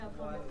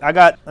I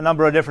got a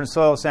number of different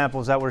soil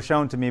samples that were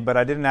shown to me, but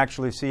I didn't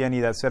actually see any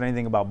that said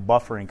anything about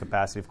buffering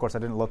capacity. Of course, I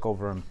didn't look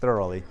over them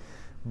thoroughly.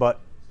 But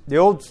the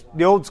old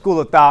school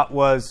of thought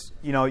was,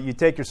 you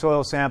take your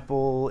soil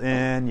sample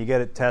in, you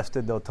get it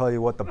tested, they'll tell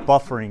you what the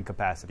buffering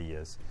capacity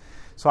is.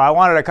 So I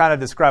wanted to kind of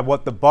describe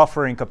what the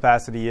buffering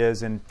capacity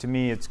is, and to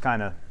me it's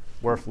kind of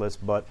worthless,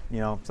 but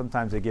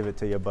sometimes they give it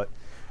to you. But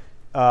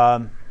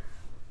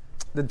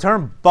the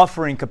term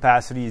buffering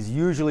capacity is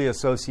usually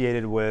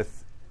associated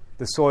with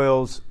the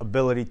soil's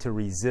ability to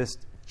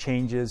resist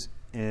changes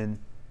in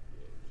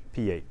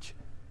pH.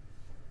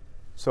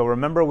 So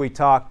remember we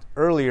talked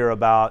earlier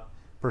about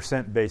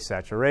percent base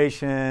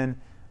saturation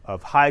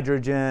of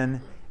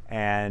hydrogen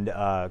and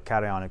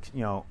cationic,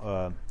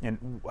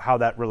 and how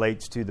that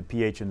relates to the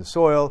pH in the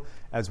soil,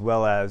 as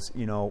well as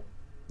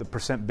the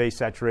percent base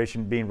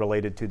saturation being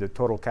related to the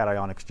total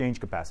cation exchange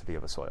capacity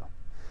of a soil.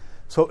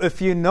 So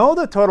if you know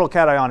the total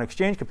cation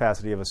exchange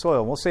capacity of a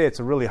soil, we'll say it's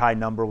a really high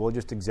number, we'll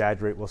just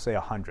exaggerate, we'll say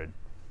 100.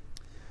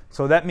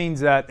 So that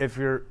means that if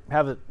you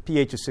have a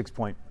pH of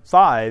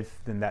 6.5,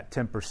 then that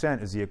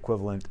 10% is the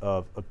equivalent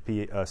of a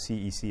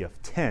CEC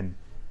of 10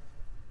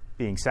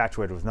 being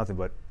saturated with nothing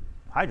but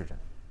hydrogen.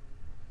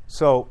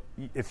 So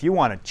if you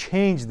want to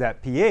change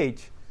that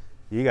pH,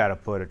 you got to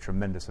put a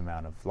tremendous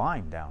amount of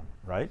lime down,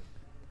 right?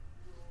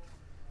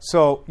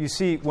 So you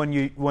see, when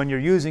you're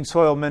using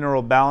soil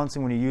mineral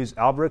balancing, when you use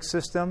Albrecht's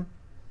system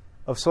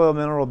of soil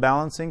mineral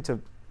balancing to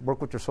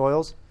work with your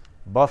soils,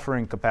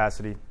 buffering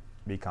capacity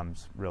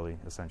becomes really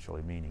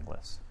essentially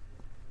meaningless.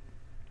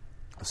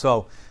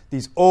 So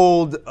these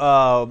old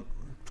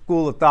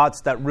school of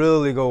thoughts that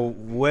really go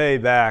way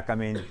back,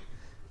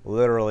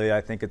 literally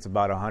I think it's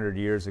about 100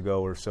 years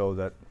ago or so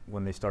that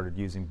when they started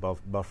using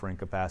buffering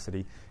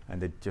capacity,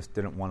 and they just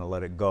didn't want to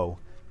let it go.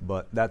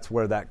 But that's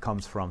where that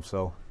comes from.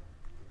 So.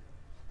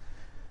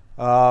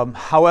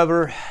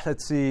 However,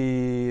 let's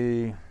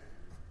see.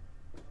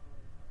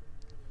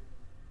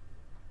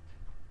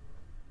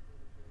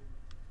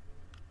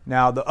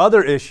 Now, the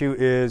other issue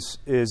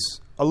is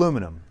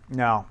aluminum.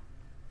 Now,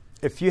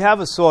 if you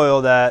have a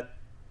soil that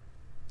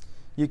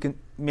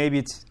maybe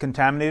it's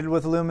contaminated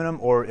with aluminum,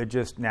 or it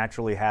just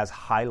naturally has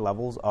high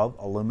levels of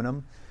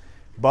aluminum,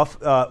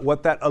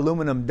 what that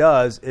aluminum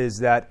does is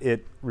that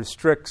it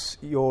restricts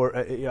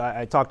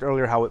I talked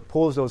earlier how it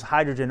pulls those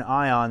hydrogen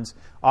ions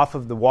off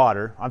of the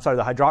water.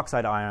 The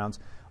hydroxide ions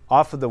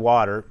off of the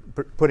water,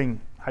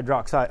 putting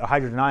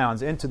hydrogen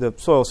ions into the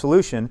soil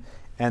solution,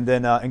 and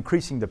then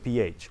increasing the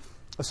pH.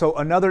 So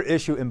another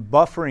issue in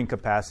buffering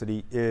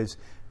capacity is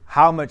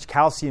how much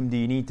calcium do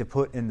you need to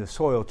put in the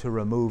soil to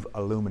remove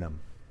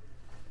aluminum?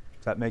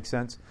 Does that make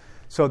sense?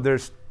 So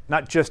there's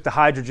not just the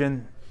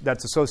hydrogen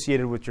that's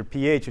associated with your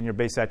pH and your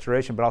base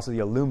saturation, but also the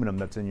aluminum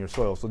that's in your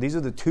soil. So these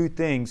are the two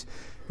things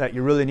that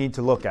you really need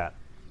to look at.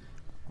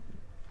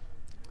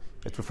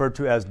 It's referred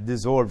to as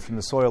desorbed from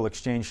the soil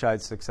exchange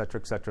sites, et cetera,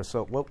 et cetera.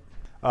 So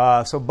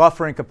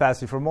buffering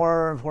capacity for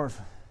more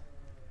information.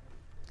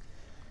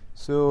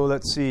 So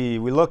let's see.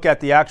 We look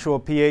at the actual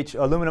pH,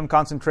 aluminum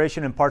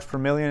concentration in parts per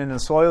million in the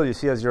soil. You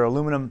see as your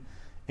aluminum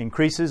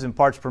increases in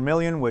parts per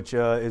million, which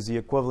is the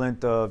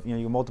equivalent of,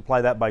 you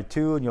multiply that by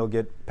 2 and you'll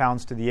get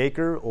pounds to the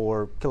acre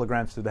or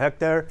kilograms to the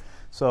hectare.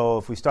 So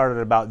if we start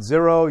at about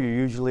 0,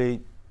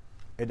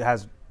 it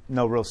has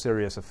no real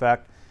serious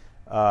effect.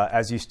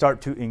 As you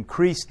start to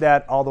increase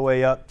that all the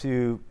way up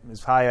to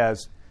as high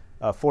as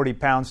 40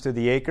 pounds to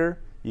the acre,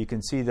 you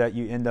can see that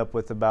you end up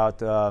with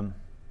about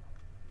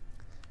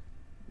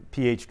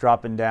pH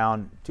dropping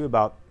down to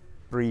about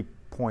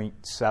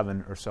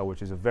 3.7 or so,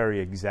 which is a very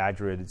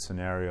exaggerated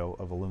scenario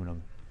of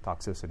aluminum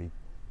toxicity.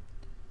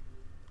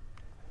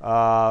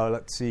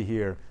 Let's see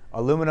here.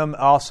 Aluminum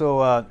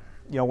also,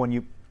 when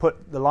you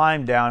put the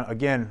lime down,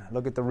 again,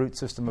 look at the root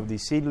system of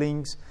these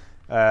seedlings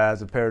as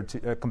compared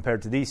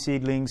to these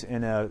seedlings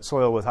in a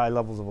soil with high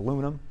levels of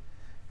aluminum.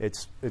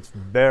 It's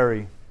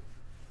very,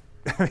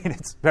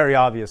 it's very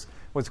obvious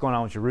what's going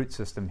on with your root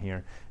system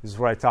here. This is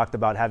where I talked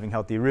about having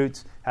healthy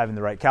roots, having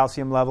the right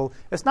calcium level.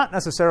 It's not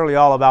necessarily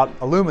all about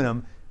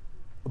aluminum,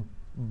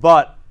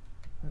 but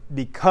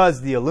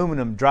because the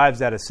aluminum drives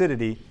that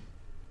acidity,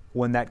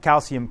 when that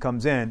calcium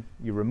comes in,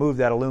 you remove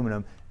that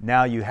aluminum,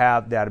 now you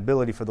have that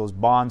ability for those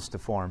bonds to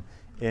form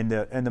in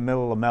the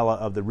middle lamella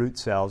of the root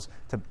cells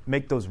to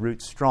make those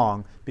roots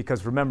strong,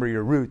 because remember,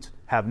 your roots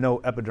have they have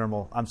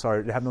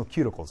no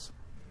cuticles.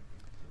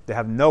 They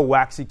have no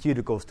waxy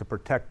cuticles to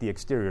protect the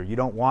exterior. You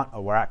don't want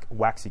a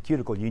waxy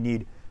cuticle. You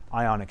need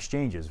ion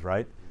exchanges,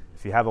 right?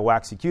 If you have a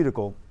waxy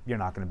cuticle, you're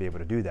not going to be able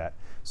to do that.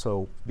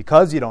 So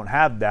because you don't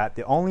have that,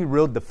 the only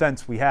real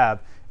defense we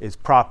have is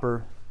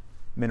proper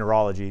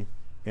mineralogy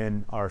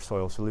in our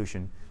soil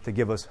solution to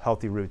give us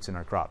healthy roots in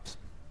our crops.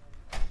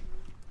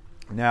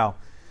 Now,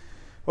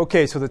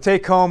 okay, so the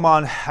take home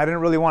I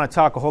didn't really want to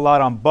talk a whole lot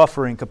on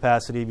buffering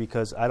capacity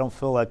because I don't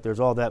feel like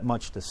there's all that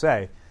much to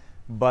say.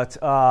 But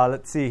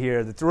let's see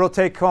here. The real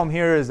take home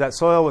here is that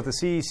soil with a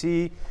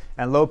CEC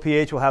and low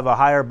pH will have a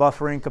higher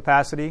buffering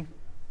capacity.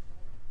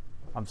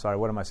 I'm sorry,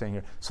 what am I saying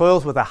here?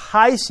 Soils with a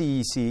high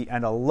CEC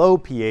and a low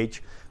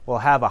pH will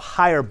have a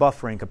higher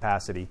buffering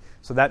capacity.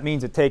 So that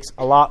means it takes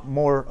a lot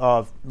more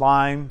of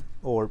lime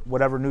or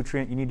whatever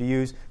nutrient you need to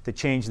use to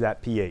change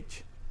that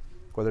pH,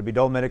 whether it be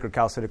dolomitic or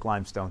calcitic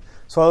limestone.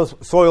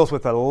 Soils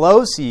with a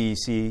low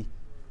CEC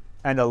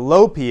and a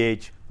low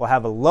pH will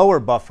have a lower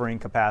buffering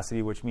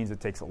capacity, which means it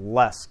takes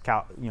less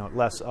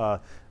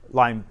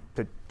lime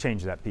to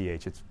change that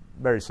pH. It's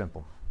very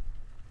simple.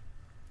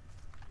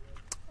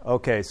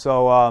 Okay,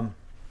 so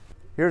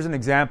here's an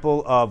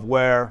example of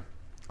where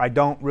I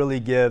don't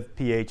really give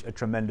pH a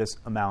tremendous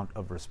amount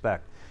of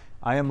respect.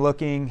 I am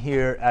looking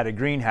here at a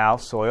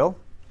greenhouse soil.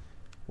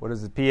 What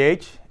is the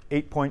pH?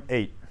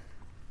 8.8.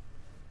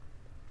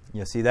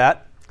 You see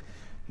that?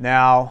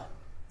 Now,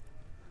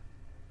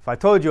 if I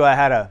told you I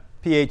had a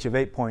pH of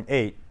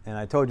 8.8 and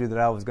I told you that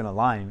I was going to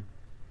lime,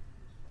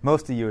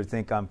 most of you would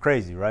think I'm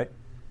crazy, right?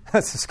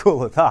 That's a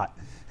school of thought.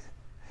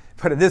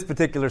 But in this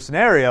particular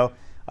scenario,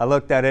 I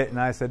looked at it and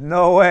I said,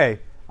 no way,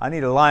 I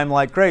need to lime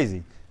like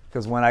crazy.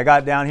 Because when I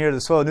got down here,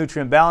 the soil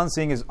nutrient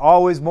balancing is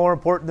always more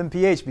important than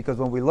pH, because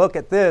when we look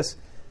at this,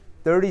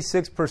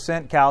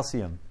 36%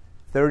 calcium,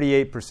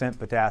 38%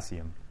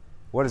 potassium.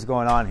 What is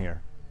going on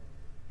here?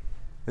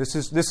 This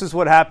is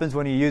what happens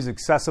when you use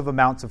excessive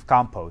amounts of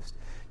compost.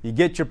 You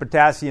get your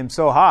potassium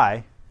so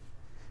high,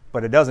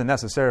 but it doesn't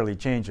necessarily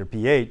change your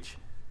pH,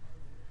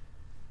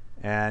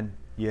 and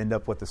you end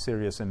up with a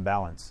serious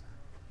imbalance.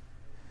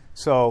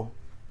 So,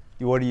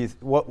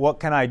 what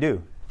can I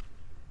do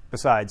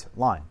besides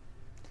lime?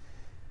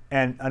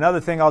 And another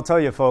thing I'll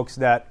tell you, folks,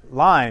 that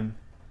lime,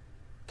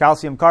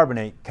 calcium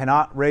carbonate,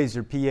 cannot raise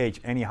your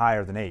pH any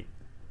higher than 8.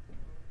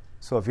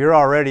 So if you're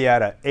already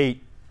at an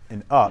 8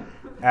 and up,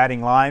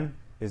 adding lime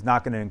is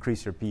not going to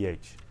increase your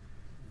pH.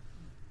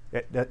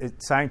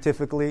 It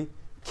scientifically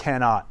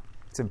cannot.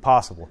 It's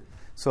impossible.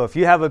 So if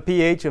you have a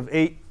pH of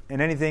 8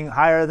 and anything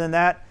higher than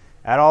that,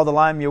 add all the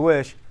lime you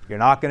wish, you're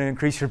not going to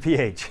increase your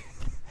pH.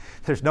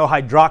 There's no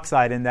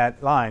hydroxide in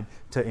that lime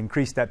to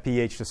increase that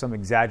pH to some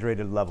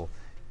exaggerated level.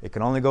 It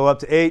can only go up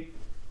to 8,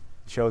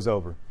 show's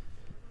over.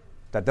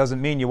 That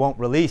doesn't mean you won't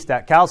release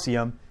that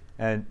calcium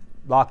and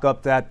lock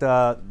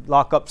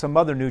up some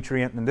other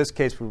nutrient. In this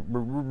case, we're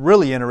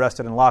really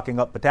interested in locking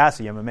up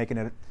potassium and making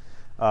it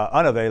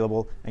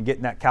unavailable and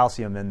getting that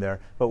calcium in there.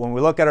 But when we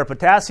look at our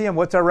potassium,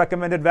 what's our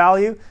recommended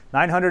value?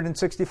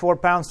 964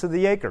 pounds to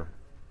the acre.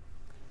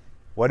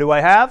 What do I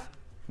have?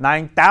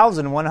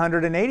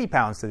 9,180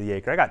 pounds to the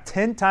acre. I got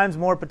 10 times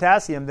more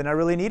potassium than I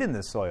really need in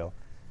this soil.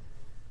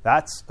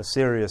 That's a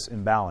serious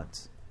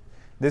imbalance.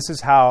 This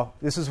is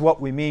what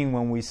we mean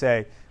when we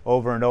say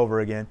over and over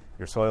again,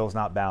 your soil is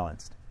not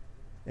balanced.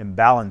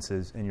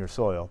 Imbalances in your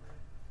soil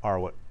are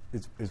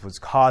what's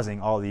causing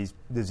all these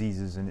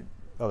diseases and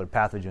other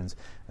pathogens.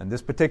 In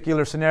this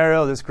particular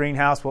scenario, this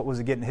greenhouse, what was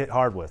it getting hit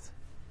hard with?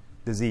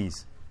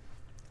 Disease.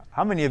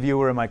 How many of you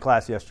were in my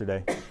class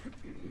yesterday?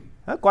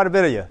 Quite a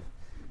bit of you.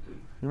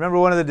 Remember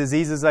one of the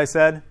diseases I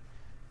said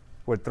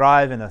would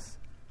thrive in a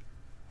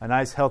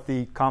nice,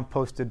 healthy,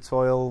 composted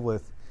soil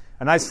with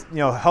a nice,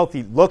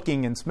 healthy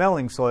looking and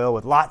smelling soil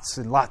with lots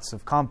and lots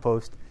of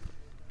compost.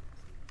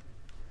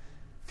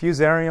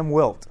 Fusarium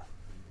wilt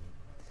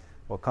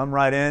will come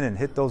right in and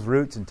hit those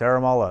roots and tear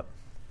them all up.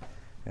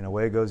 And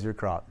away goes your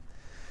crop.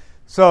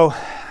 So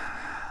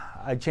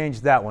I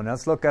changed that one.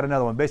 Let's look at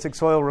another one. Basic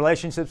soil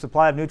relationship,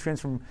 supply of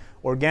nutrients from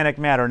organic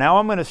matter. Now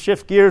I'm going to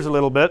shift gears a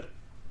little bit.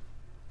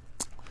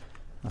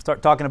 I'll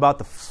start talking about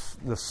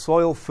the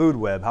soil food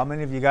web. How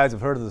many of you guys have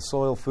heard of the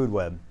soil food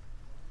web?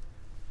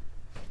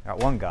 Got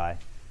one guy.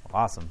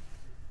 Awesome.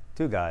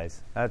 2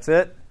 guys. That's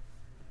it?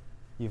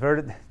 You've heard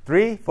it?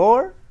 3,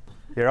 4?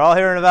 You're all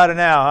hearing about it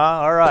now,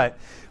 huh? All right.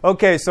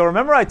 Okay, so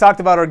remember I talked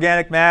about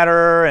organic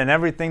matter and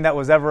everything that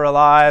was ever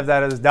alive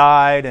that has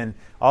died and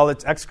all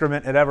its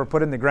excrement it ever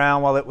put in the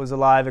ground while it was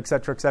alive, et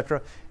cetera, et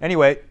cetera.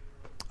 Anyway,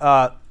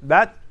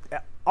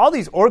 all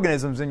these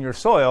organisms in your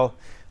soil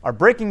are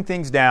breaking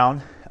things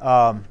down,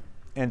 and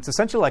it's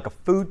essentially like a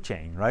food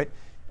chain, right?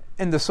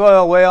 In the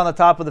soil, way on the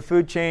top of the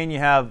food chain, you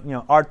have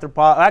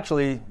arthropods.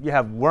 Actually, you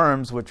have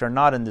worms, which are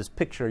not in this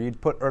picture.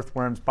 You'd put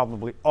earthworms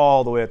probably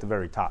all the way at the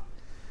very top.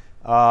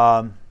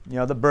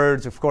 The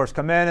birds, of course,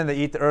 come in and they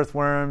eat the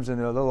earthworms and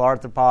the little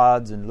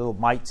arthropods and little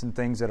mites and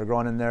things that are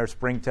growing in there,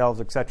 springtails,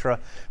 etc.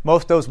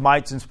 Most of those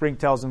mites and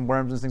springtails and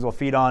worms and things will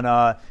feed on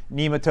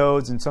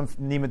nematodes, and some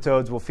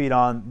nematodes will feed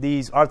on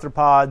these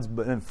arthropods,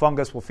 and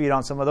fungus will feed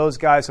on some of those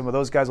guys. Some of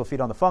those guys will feed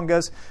on the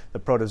fungus, the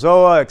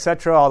protozoa,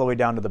 etc., all the way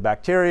down to the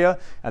bacteria.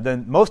 And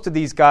then most of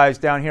these guys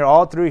down here,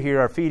 all through here,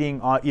 are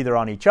feeding either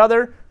on each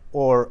other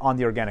or on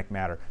the organic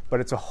matter. But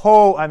it's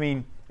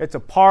it's a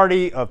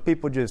party of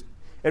people just...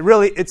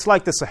 It's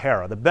like the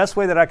Sahara. The best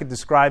way that I could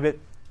describe it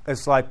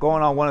is like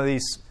going on one of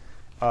these,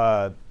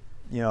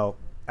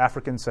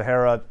 African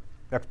Sahara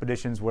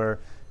expeditions where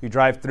you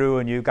drive through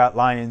and you've got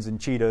lions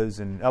and cheetahs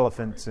and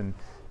elephants and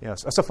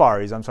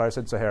safaris. I'm sorry, I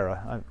said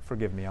Sahara.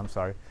 Forgive me. I'm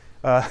sorry.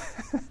 My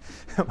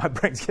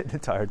brain's getting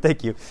tired.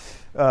 Thank you.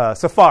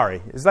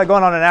 Safari. It's like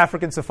going on an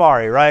African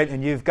safari, right?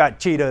 And you've got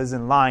cheetahs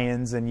and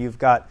lions, and you've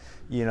got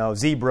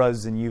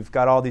zebras, and you've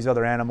got all these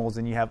other animals,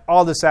 and you have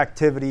all this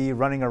activity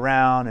running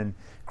around, and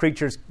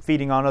creatures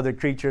feeding on other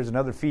creatures, and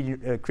other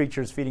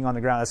creatures feeding on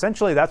the ground.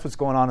 Essentially, that's what's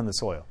going on in the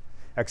soil,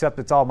 except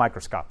it's all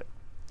microscopic,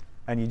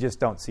 and you just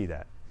don't see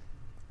that.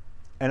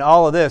 And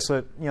all of this,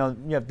 you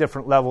have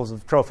different levels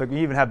of trophic. You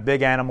even have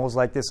big animals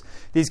like this.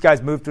 These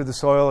guys move through the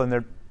soil, and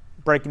they're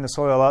breaking the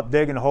soil up,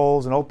 digging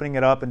holes, and opening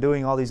it up, and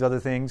doing all these other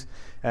things.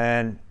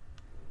 And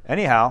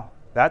anyhow,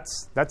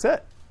 that's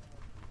it.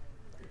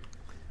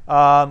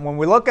 When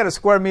we look at a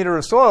square meter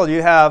of soil,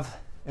 you have,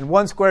 in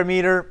 1 square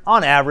meter,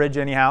 on average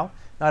anyhow,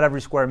 not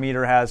every square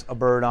meter has a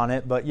bird on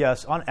it, but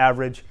yes, on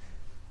average,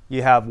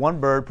 you have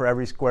 1 bird per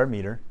every square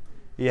meter.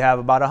 You have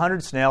about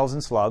 100 snails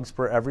and slugs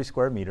per every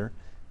square meter,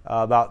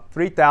 about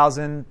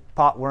 3,000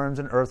 potworms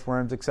and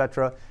earthworms,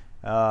 etc.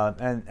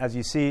 And as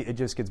you see, it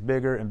just gets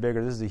bigger and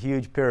bigger. This is a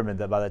huge pyramid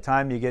that by the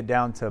time you get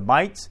down to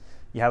mites,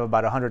 you have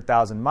about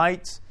 100,000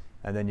 mites.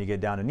 And then you get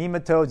down to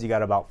nematodes. You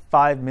got about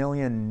 5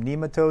 million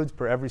nematodes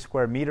per every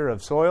square meter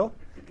of soil.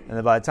 And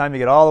then by the time you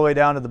get all the way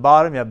down to the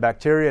bottom, you have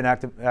bacteria and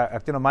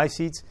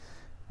actinomycetes.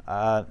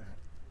 I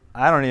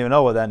don't even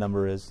know what that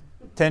number is.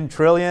 10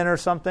 trillion or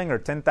something, or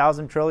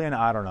 10,000 trillion?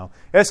 I don't know.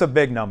 It's a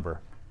big number.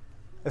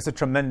 It's a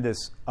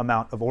tremendous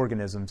amount of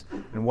organisms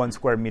in 1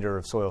 square meter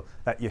of soil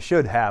that you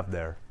should have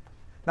there.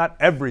 Not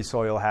every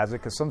soil has it,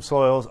 because some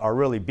soils are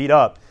really beat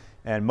up,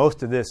 and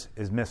most of this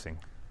is missing.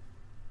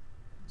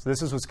 So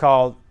this is what's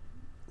called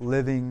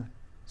living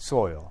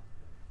soil.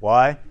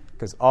 Why?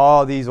 Because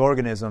all these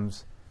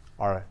organisms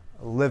are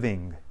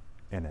living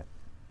in it.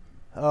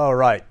 All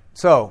right.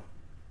 So,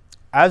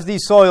 as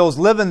these soils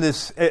live in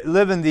as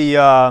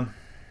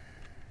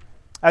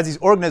these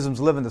organisms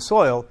live in the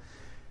soil,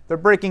 they're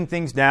breaking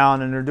things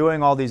down and they're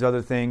doing all these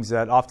other things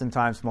that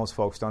oftentimes most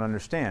folks don't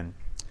understand.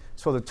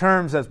 So the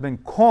terms that's been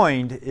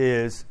coined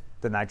is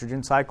the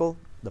nitrogen cycle,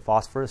 the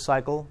phosphorus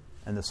cycle,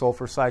 and the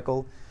sulfur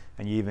cycle.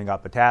 And you even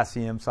got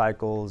potassium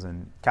cycles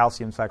and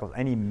calcium cycles.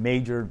 Any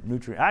major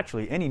nutrient,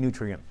 actually any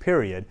nutrient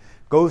period,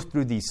 goes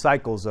through these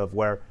cycles of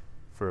where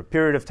for a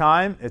period of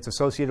time it's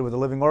associated with a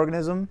living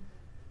organism,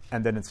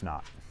 and then it's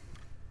not.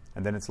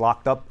 And then it's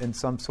locked up in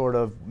some sort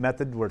of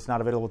method where it's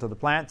not available to the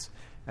plants,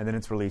 and then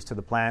it's released to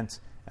the plants,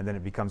 and then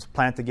it becomes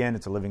plant again.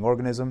 It's a living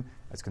organism.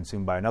 It's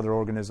consumed by another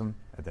organism,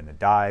 and then it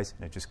dies,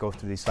 and it just goes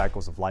through these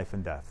cycles of life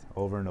and death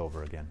over and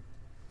over again.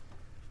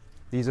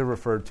 These are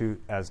referred to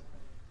as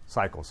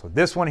cycles. So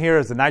this one here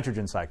is the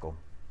nitrogen cycle.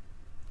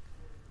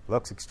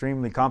 Looks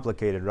extremely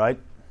complicated, right?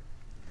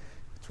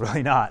 It's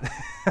really not.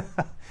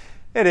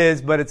 It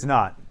is, but it's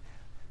not.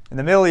 In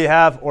the middle you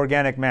have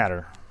organic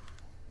matter.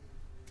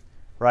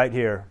 Right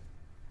here.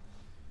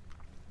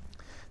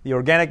 The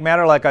organic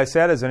matter, like I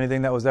said, is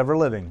anything that was ever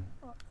living.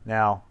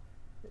 Now,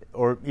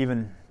 or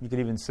even, you could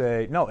even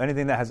say, no,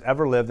 anything that has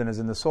ever lived and is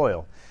in the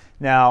soil.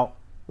 Now,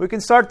 we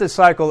can start this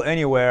cycle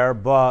anywhere,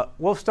 but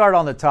we'll start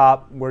on the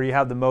top where you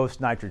have the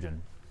most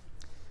nitrogen.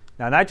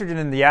 Now, nitrogen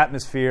in the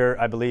atmosphere,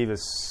 I believe,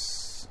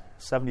 is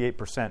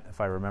 78%,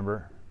 if I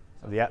remember.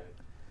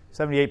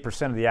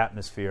 78% of the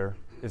atmosphere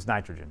is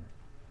nitrogen.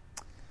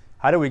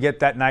 How do we get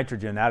that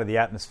nitrogen out of the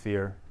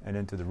atmosphere and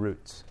into the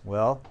roots?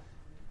 Well,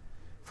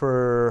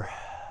 for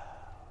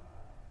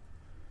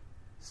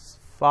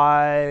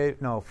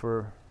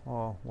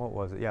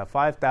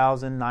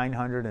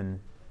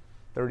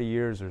 5,930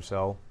 years or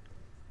so,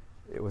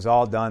 it was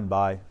all done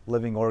by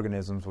living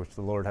organisms which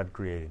the Lord had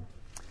created.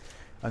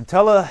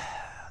 Until the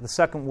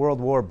Second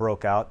World War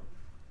broke out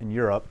in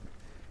Europe,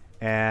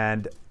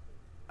 and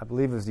I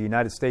believe it was the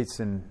United States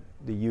and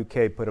the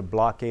UK put a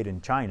blockade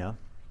in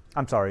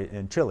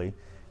in Chile,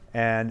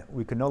 and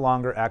we could no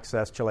longer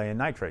access Chilean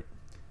nitrate.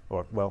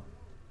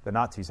 The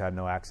Nazis had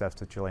no access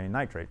to Chilean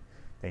nitrate.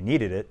 They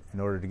needed it in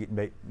order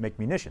to make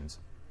munitions.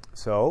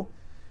 So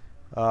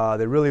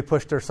they really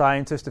pushed their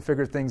scientists to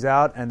figure things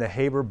out, and the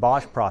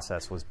Haber-Bosch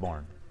process was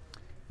born.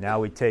 Now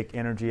we take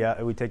energy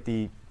out, we take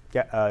the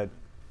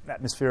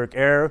atmospheric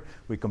air,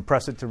 we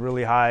compress it to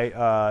really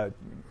high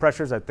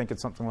pressures. I think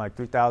it's something like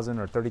 3,000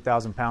 or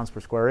 30,000 pounds per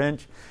square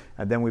inch,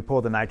 and then we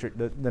pull the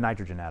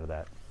nitrogen out of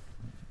that.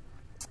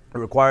 It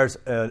requires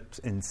an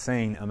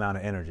insane amount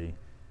of energy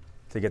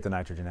to get the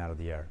nitrogen out of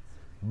the air.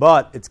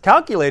 But it's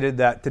calculated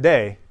that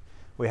today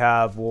we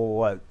have,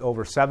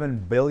 over 7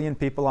 billion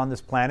people on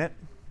this planet,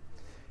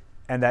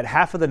 and that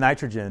half of the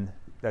nitrogen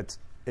that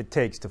it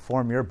takes to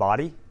form your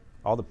body,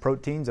 all the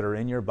proteins that are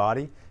in your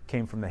body,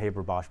 came from the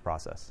Haber-Bosch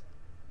process.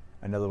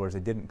 In other words,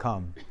 it didn't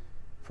come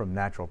from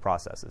natural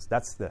processes.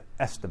 That's the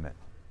estimate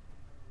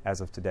as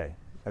of today.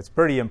 That's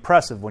pretty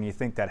impressive when you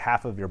think that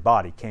half of your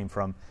body came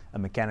from a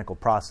mechanical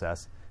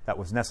process that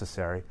was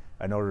necessary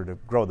in order to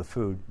grow the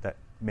food that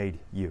made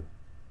you.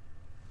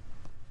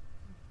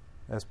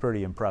 That's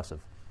pretty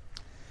impressive.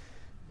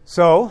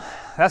 So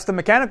that's the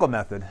mechanical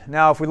method.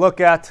 Now, if we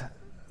look at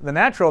the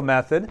natural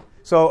method,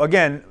 so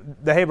again,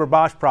 the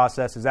Haber-Bosch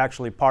process is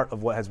actually part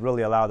of what has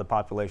really allowed the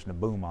population to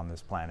boom on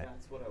this planet.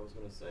 That's what I was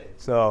going to say.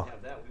 If So, we didn't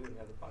have that, we wouldn't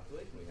have the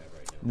population we have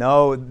right now.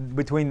 no,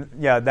 between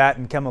that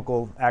and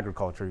chemical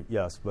agriculture,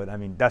 yes, but I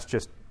mean that's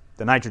just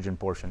the nitrogen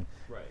portion.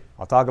 Right.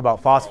 I'll talk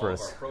about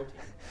phosphorus.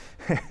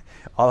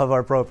 All of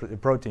our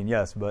Protein,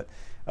 yes. But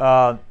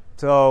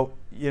so,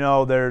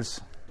 this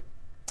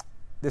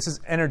is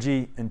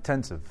energy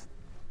intensive.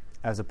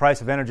 As the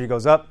price of energy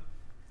goes up,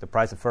 the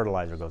price of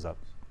fertilizer goes up.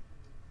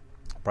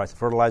 The price of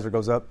fertilizer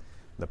goes up,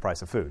 the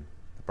price of food.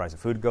 The price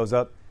of food goes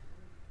up,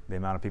 the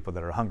amount of people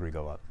that are hungry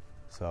go up.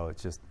 So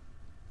it's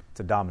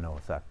a domino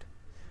effect.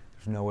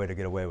 There's no way to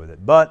get away with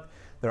it. But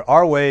there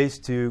are ways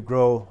to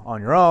grow on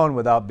your own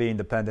without being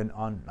dependent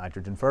on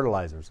nitrogen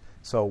fertilizers.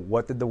 So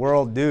what did the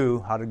world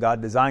do? How did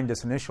God design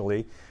this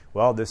initially?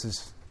 Well, this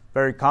is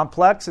very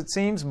complex, it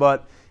seems,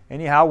 but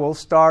anyhow, we'll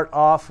start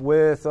off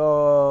with,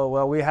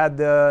 we had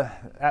the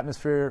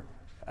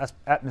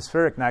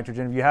atmospheric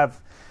nitrogen. If you have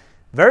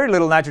very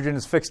little nitrogen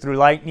is fixed through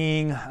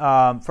lightning,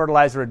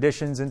 fertilizer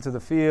additions into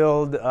the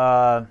field.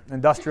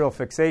 Industrial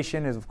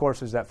fixation is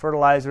that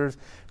fertilizers.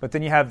 But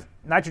then you have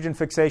nitrogen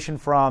fixation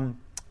from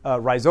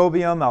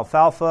rhizobium,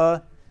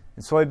 alfalfa,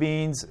 and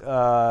soybeans.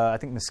 I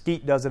think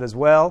mesquite does it as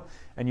well.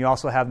 And you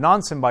also have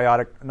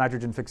non-symbiotic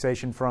nitrogen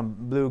fixation from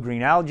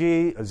blue-green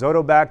algae,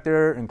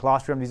 azotobacter, and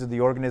colostrum. These are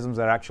the organisms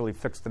that actually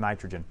fix the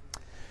nitrogen.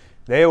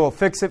 They will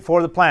fix it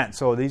for the plant.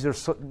 So these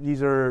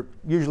are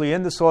usually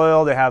in the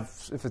soil. They have,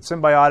 if it's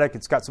symbiotic,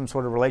 it's got some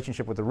sort of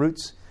relationship with the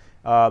roots.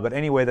 But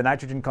anyway, the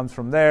nitrogen comes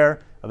from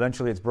there.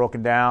 Eventually, it's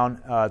broken down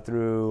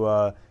through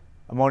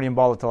ammonium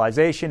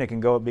volatilization. It can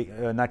go.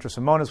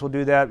 Nitrosomonas will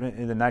do that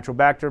in the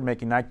nitrobacter,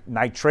 making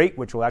nitrate,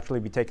 which will actually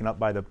be taken up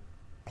by the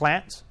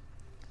plants.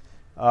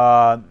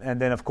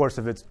 And then, of course,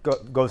 if it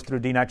goes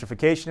through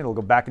denitrification, it'll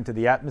go back into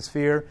the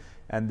atmosphere.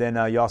 And then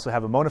you also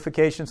have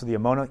ammonification, so the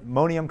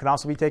ammonium can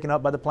also be taken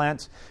up by the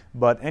plants.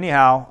 But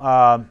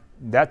anyhow,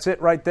 that's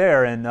it right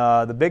there. And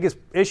the biggest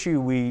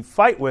issue we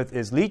fight with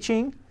is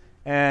leaching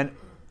and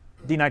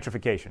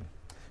denitrification.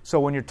 So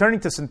when you're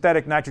turning to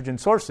synthetic nitrogen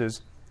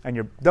sources and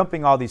you're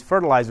dumping all these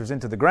fertilizers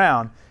into the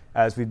ground,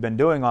 as we've been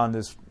doing on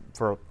this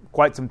for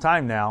quite some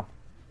time now,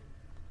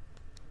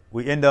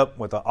 we end up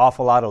with an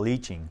awful lot of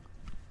leaching.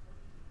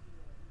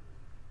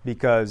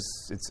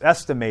 Because it's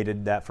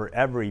estimated that for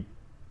every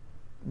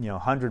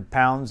 100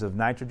 pounds of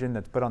nitrogen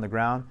that's put on the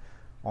ground,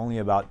 only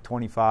about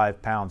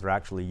 25 pounds are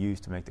actually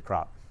used to make the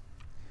crop.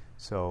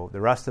 So the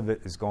rest of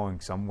it is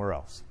going somewhere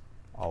else.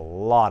 A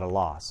lot of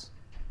loss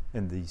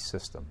in these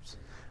systems.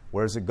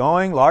 Where is it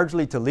going?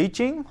 Largely to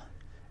leaching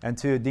and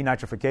to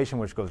denitrification,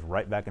 which goes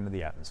right back into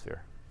the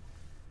atmosphere.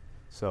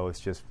 So it's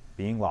just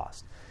being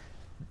lost.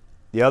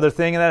 The other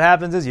thing that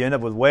happens is you end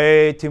up with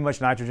way too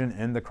much nitrogen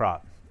in the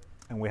crop.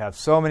 And we have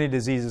so many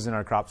diseases in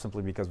our crop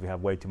simply because we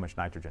have way too much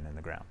nitrogen in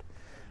the ground.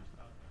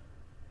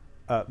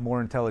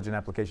 More intelligent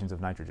applications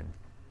of nitrogen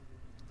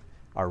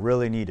are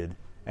really needed,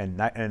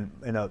 and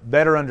a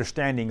better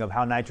understanding of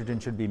how nitrogen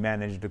should be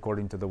managed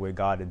according to the way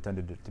God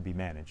intended it to be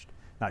managed,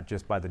 not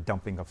just by the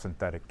dumping of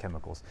synthetic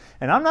chemicals.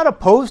 And I'm not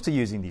opposed to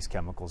using these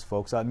chemicals,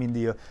 folks. I mean,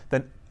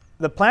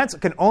 the plants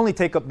can only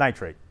take up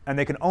nitrate, and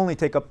they can only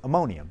take up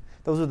ammonium.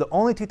 Those are the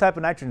only two types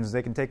of nitrogens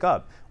they can take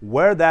up.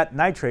 Where that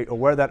nitrate or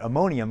where that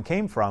ammonium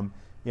came from,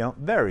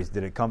 varies.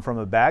 Did it come from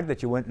a bag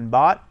that you went and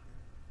bought?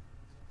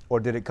 Or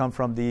did it come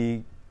from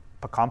the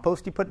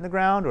compost you put in the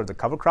ground, or the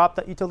cover crop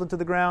that you tilled into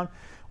the ground,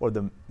 or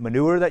the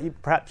manure that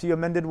perhaps you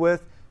amended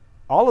with?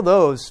 All of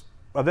those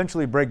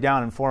eventually break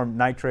down and form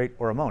nitrate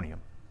or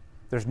ammonium.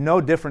 There's no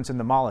difference in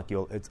the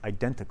molecule. It's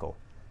identical.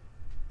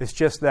 It's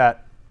just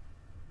that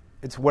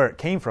it's where it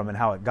came from and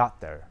how it got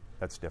there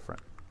that's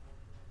different.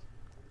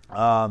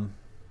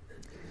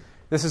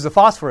 This is a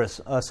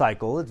phosphorus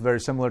cycle. It's very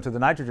similar to the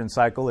nitrogen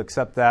cycle,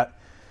 except that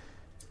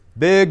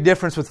big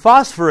difference with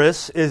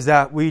phosphorus is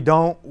that we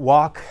don't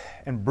walk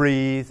and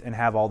breathe and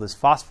have all this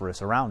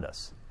phosphorus around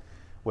us.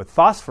 With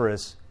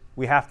phosphorus,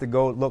 we have to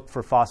go look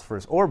for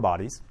phosphorus ore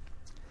bodies.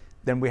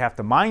 Then we have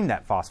to mine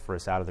that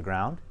phosphorus out of the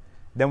ground.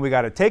 Then we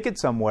got to take it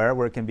somewhere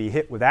where it can be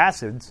hit with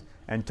acids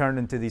and turned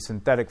into these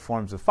synthetic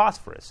forms of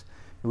phosphorus.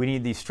 We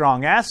need these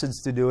strong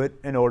acids to do it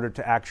in order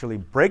to actually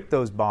break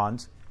those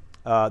bonds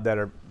that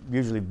are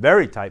usually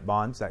very tight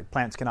bonds that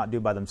plants cannot do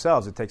by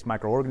themselves. It takes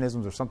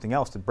microorganisms or something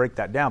else to break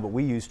that down, but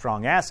we use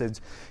strong acids,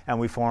 and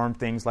we form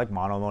things like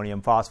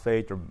monoammonium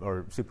phosphate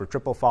or super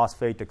triple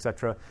phosphate,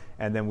 etc.,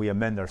 and then we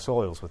amend our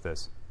soils with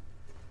this.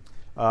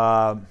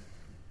 Of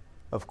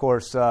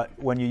course,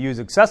 when you use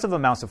excessive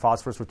amounts of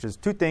phosphorus, which is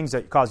two things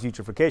that cause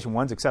eutrophication,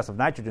 one's excessive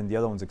nitrogen, the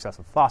other one's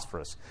excessive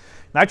phosphorus.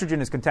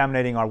 Nitrogen is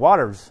contaminating our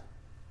waters,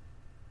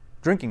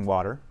 drinking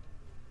water.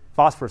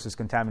 Phosphorus is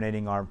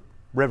contaminating our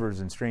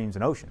rivers and streams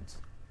and oceans.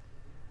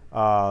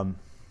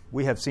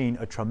 We have seen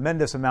a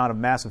tremendous amount of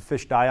massive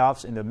fish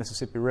die-offs in the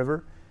Mississippi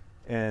River,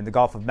 in the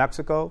Gulf of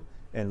Mexico,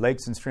 and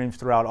lakes and streams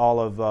throughout all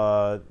of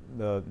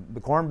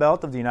the Corn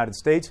Belt of the United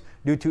States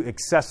due to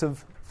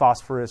excessive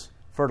phosphorus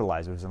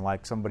fertilizers. And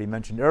like somebody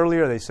mentioned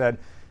earlier, they said,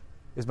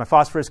 is my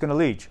phosphorus going to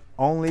leach?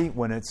 Only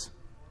when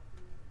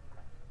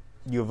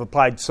you've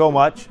applied so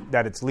much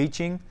that it's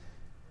leaching.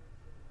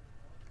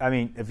 I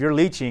mean, if you're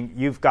leaching,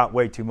 you've got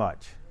way too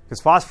much.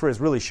 Because phosphorus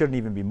really shouldn't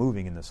even be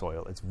moving in the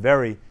soil. It's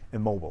very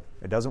immobile.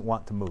 It doesn't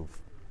want to move.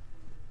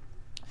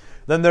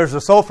 Then there's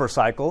the sulfur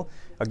cycle.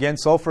 Again,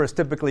 sulfur is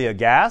typically a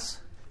gas.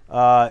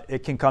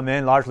 It can come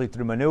in largely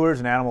through manures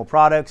and animal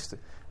products.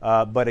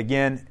 But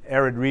again,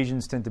 arid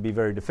regions tend to be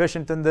very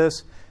deficient in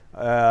this.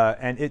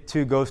 And it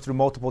too goes through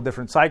multiple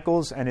different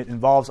cycles, and it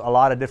involves a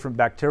lot of different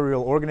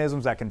bacterial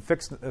organisms that can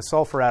fix the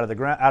sulfur out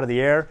of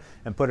the air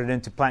and put it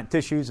into plant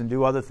tissues and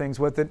do other things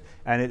with it.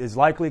 And it is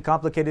likely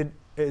complicated.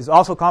 It is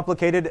also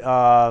complicated,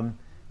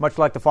 much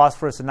like the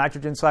phosphorus and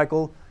nitrogen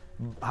cycle.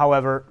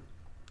 However,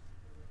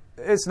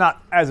 it's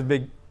not as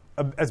big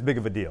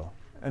of a deal.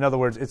 In other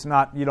words, it's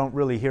not. You don't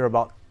really hear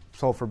about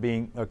sulfur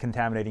being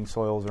contaminating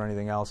soils or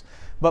anything else.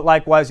 But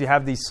likewise, you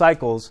have these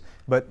cycles.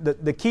 But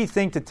the key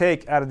thing to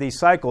take out of these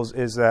cycles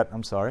is that,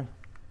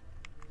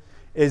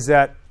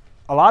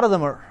 a lot of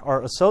them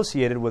are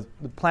associated with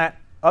the plant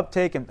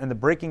uptake and the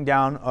breaking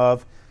down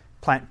of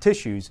plant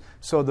tissues.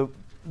 So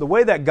the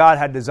way that God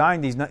had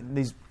designed these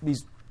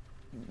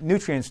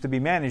nutrients to be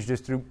managed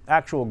is through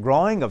actual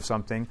growing of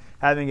something,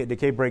 having it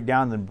decay, break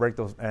down, and break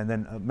those, and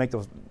then make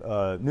those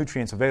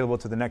nutrients available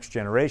to the next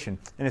generation.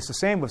 And it's the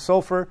same with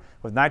sulfur,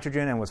 with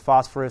nitrogen, and with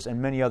phosphorus, and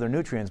many other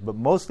nutrients. But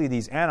mostly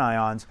these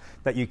anions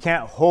that you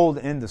can't hold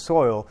in the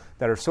soil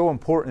that are so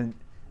important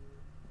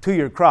to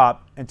your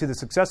crop and to the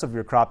success of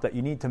your crop that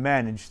you need to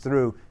manage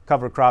through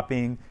cover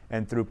cropping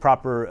and through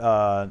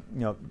proper,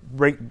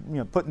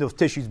 putting those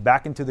tissues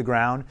back into the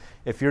ground.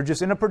 If you're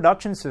just in a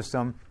production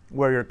system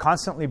where you're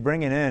constantly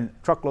bringing in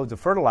truckloads of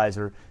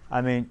fertilizer,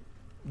 I mean,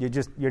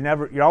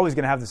 you're always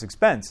going to have this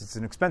expense. It's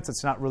an expense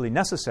that's not really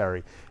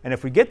necessary. And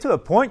if we get to a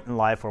point in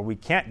life where we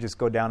can't just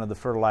go down to the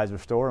fertilizer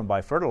store and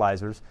buy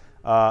fertilizers,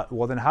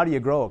 well, then how do you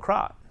grow a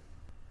crop?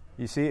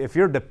 You see, if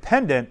you're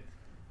dependent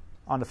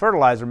on the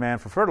fertilizer man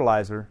for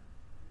fertilizer,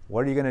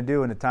 what are you going to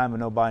do in a time of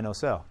no buy, no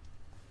sell?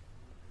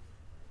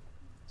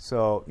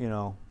 So,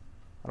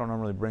 I don't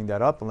normally bring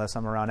that up unless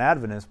I'm around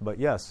Adventists, but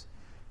yes,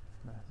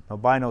 no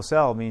buy, no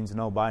sell means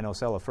no buy, no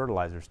sell of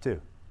fertilizers too.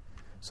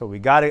 So we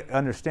got to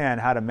understand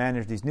how to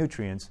manage these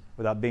nutrients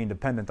without being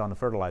dependent on the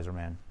fertilizer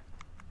man.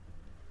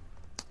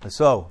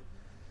 So,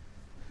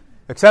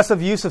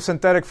 excessive use of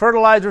synthetic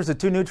fertilizers, the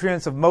two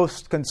nutrients of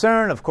most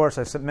concern, of course,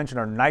 I mentioned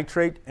are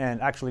nitrate,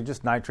 and actually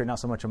just nitrate, not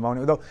so much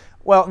ammonium.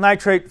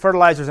 Nitrate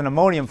fertilizers and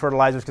ammonium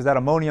fertilizers, because that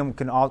ammonium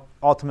can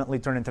ultimately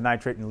turn into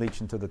nitrate and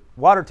leach into the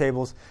water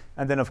tables,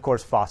 and then, of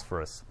course,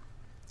 phosphorus.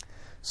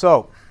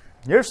 So,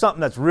 here's something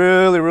that's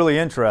really, really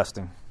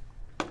interesting.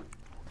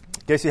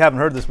 In case you haven't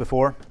heard this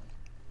before,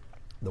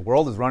 the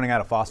world is running out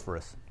of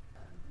phosphorus.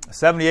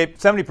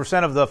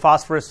 70% of the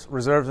phosphorus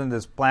reserves in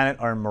this planet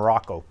are in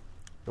Morocco,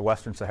 the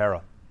Western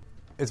Sahara.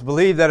 It's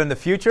believed that in the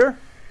future,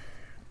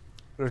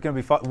 there's going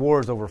to be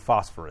wars over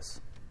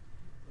phosphorus.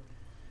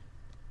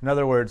 In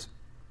other words,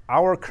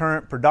 our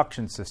current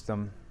production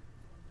system,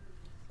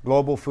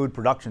 global food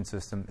production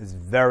system, is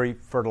very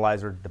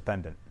fertilizer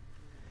dependent.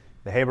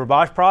 The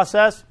Haber-Bosch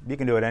process, you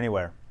can do it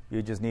anywhere.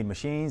 You just need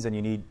machines and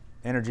you need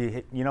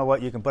energy. You know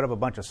what? You can put up a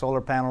bunch of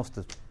solar panels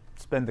to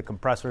spin the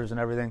compressors and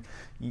everything.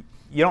 You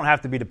don't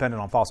have to be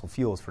dependent on fossil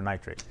fuels for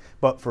nitrate.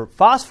 But for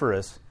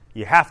phosphorus,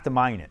 you have to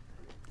mine it.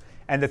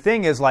 And the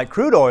thing is, like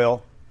crude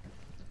oil,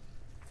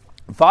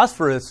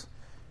 phosphorus,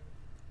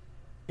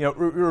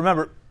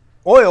 remember,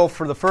 oil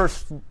for the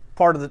first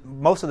part of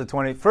most of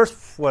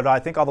the I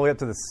think all the way up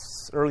to the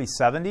early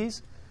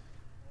 70s,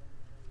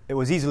 it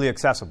was easily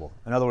accessible.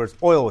 In other words,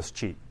 oil was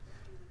cheap.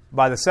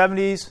 By the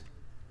 70s,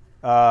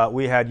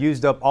 we had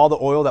used up all the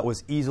oil that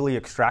was easily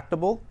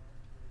extractable,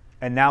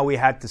 and now we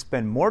had to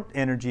spend more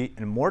energy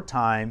and more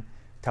time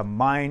to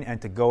mine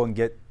and to go and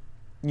get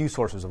new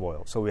sources of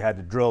oil. So we had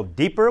to drill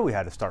deeper, we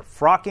had to start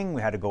fracking,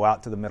 we had to go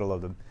out to the middle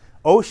of the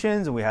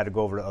oceans, and we had to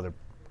go over to other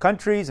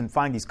countries and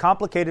find these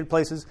complicated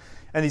places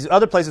and these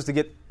other places to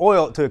get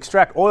oil, to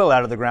extract oil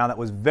out of the ground that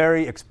was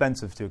very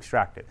expensive to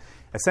extract it.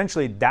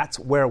 Essentially, that's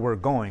where we're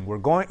going.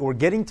 We're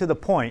getting to the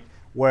point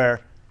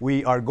where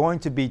we are going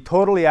to be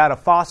totally out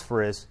of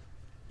phosphorus,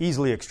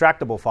 easily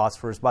extractable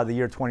phosphorus, by the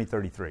year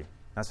 2033.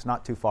 That's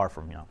not too far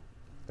from now.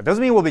 That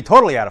doesn't mean we'll be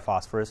totally out of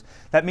phosphorus.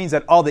 That means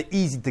that all the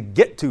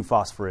easy-to-get-to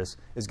phosphorus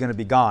is going to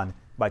be gone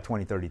by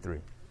 2033.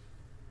 Does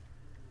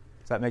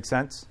that make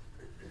sense?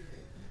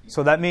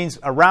 So that means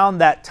around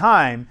that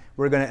time,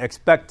 we're going to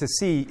expect to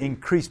see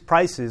increased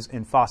prices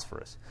in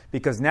phosphorus.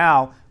 Because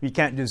now, you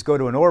can't just go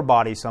to an ore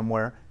body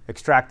somewhere,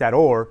 extract that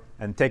ore,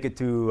 and take it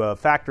to a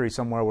factory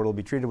somewhere where it'll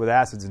be treated with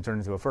acids and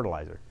turned into a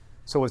fertilizer.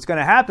 So what's going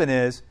to happen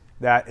is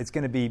that it's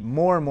going to be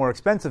more and more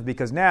expensive,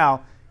 because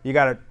now you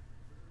got to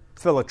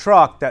fill a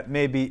truck that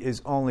maybe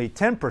is only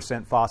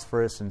 10%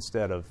 phosphorus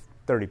instead of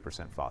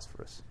 30%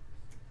 phosphorus.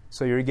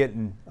 So you're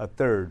getting a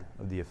third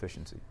of the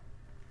efficiency.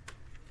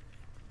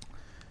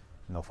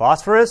 No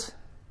phosphorus,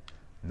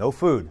 no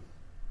food.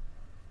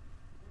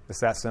 It's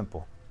that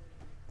simple.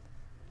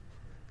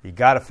 You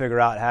got to figure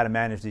out how to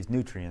manage these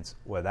nutrients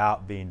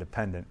without being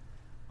dependent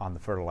on the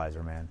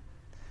fertilizer man.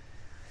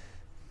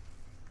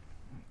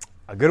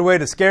 A good way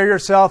to scare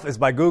yourself is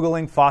by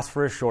Googling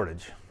phosphorus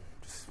shortage.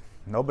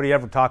 Nobody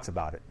ever talks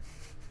about it.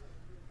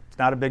 It's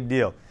not a big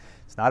deal.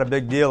 It's not a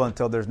big deal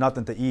until there's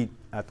nothing to eat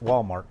at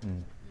Walmart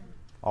and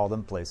all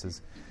them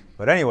places.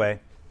 But anyway,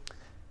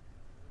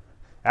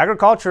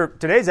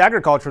 today's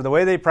agriculture, the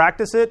way they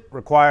practice it,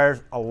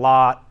 requires a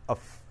lot of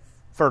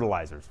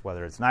fertilizers,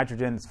 whether it's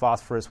nitrogen, it's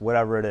phosphorus,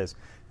 whatever it is.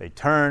 They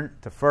turn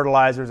to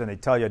fertilizers and they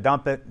tell you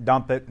dump it,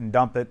 dump it, and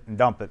dump it, and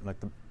dump it.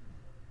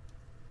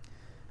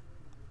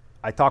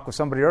 I talked with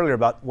somebody earlier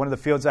about one of the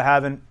fields I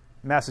have in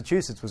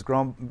Massachusetts. They've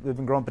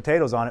been growing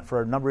potatoes on it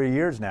for a number of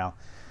years now.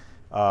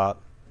 The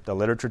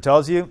literature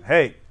tells you,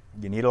 hey,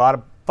 you need a lot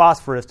of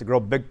phosphorus to grow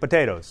big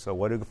potatoes. So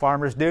what do the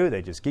farmers do?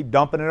 They just keep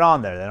dumping it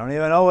on there. They don't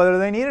even know whether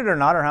they need it or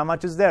not or how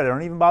much is there. They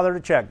don't even bother to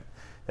check.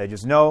 They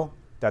just know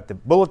that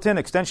the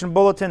extension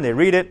bulletin, they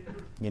read it.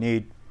 You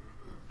need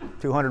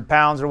 200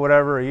 pounds or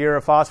whatever a year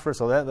of phosphorus.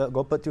 So they'll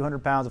go put 200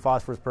 pounds of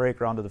phosphorus per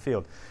acre onto the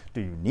field.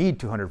 Do you need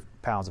 200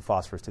 pounds of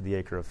phosphorus to the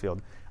acre of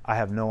field? I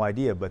have no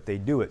idea, but they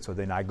do it. So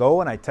then I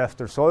go and I test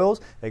their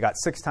soils. They got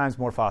 6 times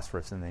more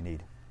phosphorus than they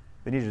need.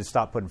 They needed to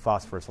stop putting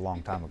phosphorus a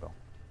long time ago.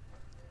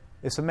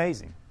 It's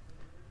amazing.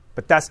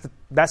 But that's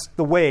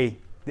the way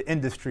the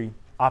industry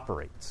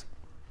operates.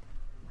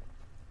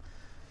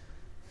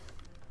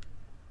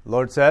 The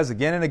Lord says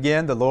again and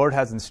again, the Lord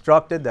has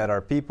instructed that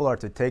our people are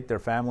to take their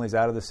families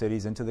out of the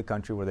cities into the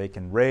country where they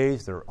can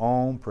raise their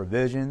own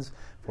provisions,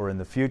 for in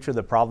the future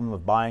the problem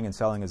of buying and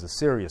selling is a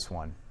serious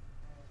one.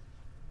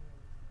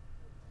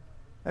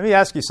 Let me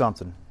ask you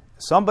something.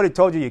 If somebody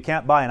told you you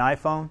can't buy an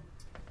iPhone,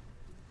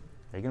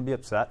 are you going to be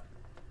upset?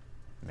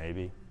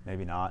 Maybe,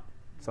 maybe not.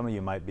 Some of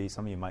you might be,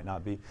 some of you might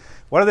not be.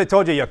 What if they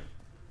told you,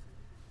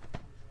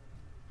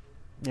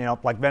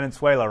 like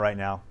Venezuela right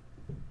now,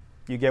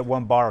 you get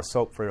 1 bar of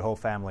soap for your whole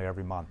family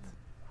every month?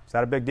 Is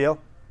that a big deal?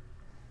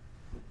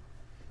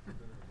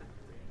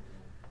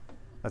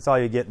 That's all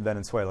you get in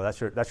Venezuela. That's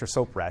your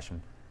soap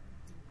ration.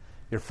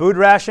 Your food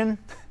ration,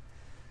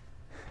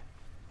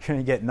 you're going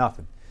to get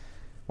nothing.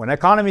 When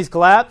economies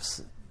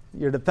collapse,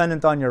 you're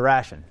dependent on your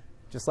ration,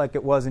 just like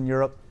it was in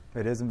Europe,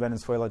 it is in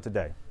Venezuela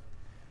today.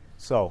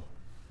 So,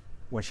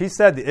 when she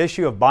said the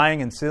issue of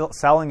buying and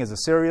selling is a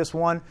serious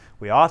one,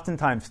 we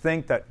oftentimes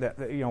think that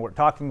we're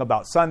talking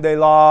about Sunday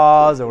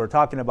laws or we're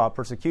talking about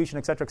persecution,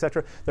 et cetera, et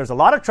cetera. There's a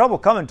lot of trouble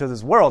coming to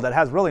this world that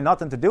has really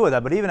nothing to do with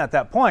that. But even at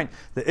that point,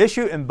 the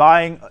issue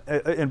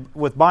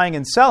with buying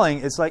and selling,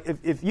 it's like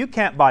if you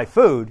can't buy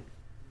food,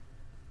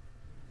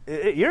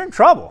 you're in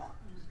trouble.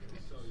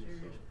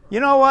 You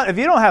know what? If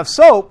you don't have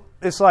soap,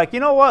 it's like, you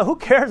know what? Who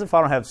cares if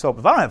I don't have soap?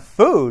 If I don't have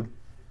food,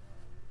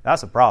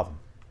 that's a problem.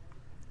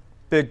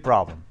 Big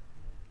problem.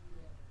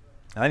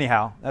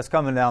 Anyhow, that's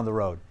coming down the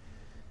road.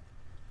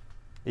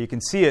 You can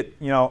see it,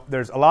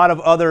 there's a lot of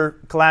other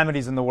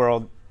calamities in the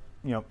world,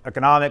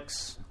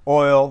 economics,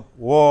 oil,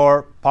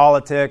 war,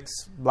 politics,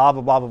 blah,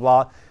 blah, blah, blah,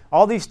 blah.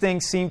 All these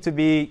things seem to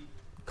be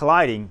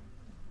colliding.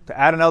 To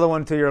add another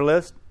one to your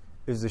list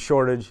is the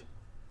shortage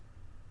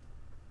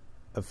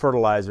of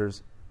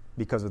fertilizers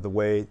because of the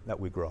way that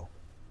we grow.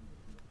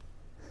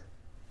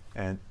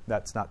 And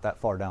that's not that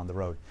far down the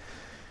road.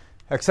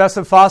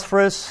 Excessive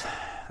phosphorus.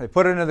 They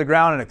put it into the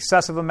ground in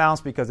excessive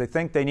amounts because they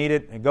think they need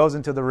it. It goes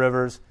into the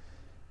rivers.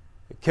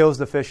 It kills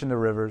the fish in the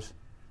rivers.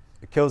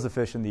 It kills the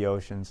fish in the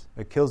oceans.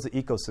 It kills the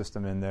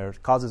ecosystem in there.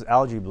 It causes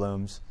algae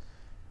blooms.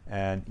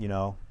 And,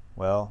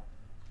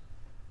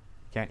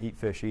 can't eat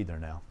fish either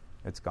now.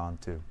 It's gone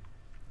too.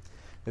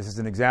 This is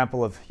an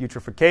example of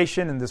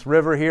eutrophication in this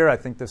river here. I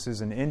think this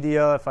is in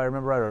India, if I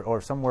remember right,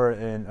 or somewhere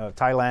in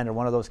Thailand or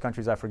one of those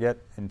countries, I forget,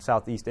 in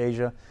Southeast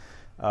Asia.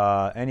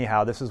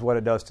 Anyhow, this is what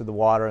it does to the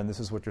water, and this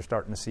is what you're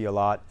starting to see a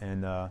lot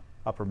in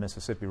upper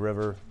Mississippi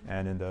River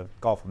and in the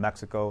Gulf of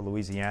Mexico.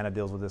 Louisiana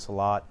deals with this a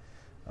lot.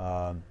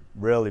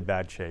 Really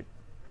bad shape.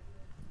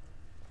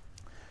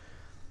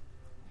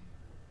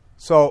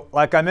 So,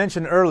 like I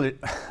mentioned earlier,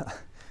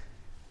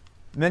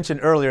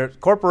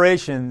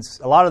 corporations,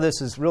 a lot of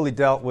this is really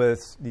dealt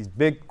with these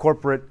big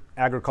corporate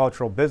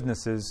agricultural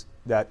businesses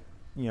that,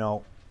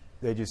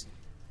 they just...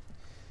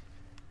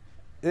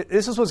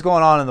 This is what's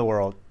going on in the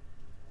world.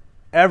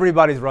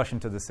 Everybody's rushing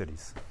to the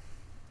cities.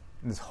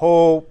 And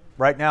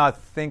right now, I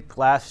think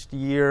last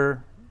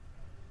year,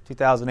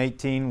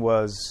 2018,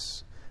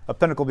 was a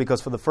pinnacle because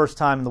for the first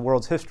time in the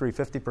world's history,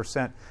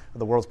 50% of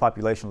the world's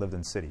population lived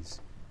in cities.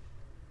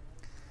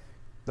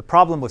 The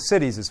problem with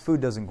cities is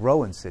food doesn't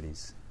grow in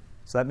cities.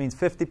 So that means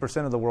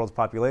 50% of the world's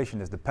population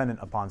is dependent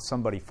upon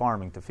somebody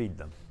farming to feed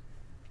them.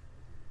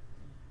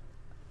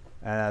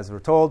 And as we're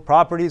told,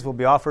 properties will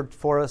be offered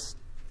for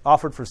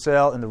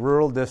sale in the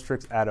rural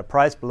districts at a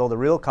price below the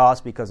real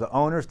cost because the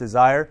owners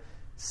desire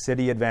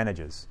city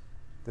advantages.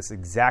 This is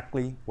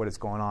exactly what is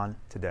going on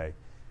today.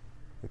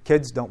 The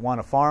kids don't want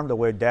to farm the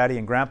way Daddy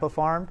and Grandpa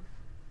farmed.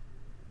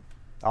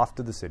 Off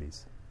to the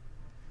cities.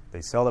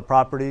 They sell the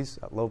properties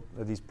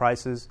at these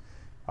prices,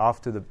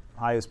 off to the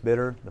highest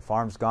bidder. The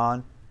farm's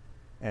gone,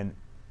 and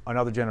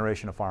another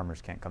generation of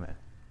farmers can't come in.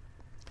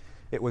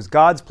 It was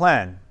God's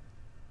plan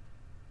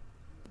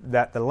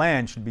that the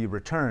land should be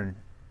returned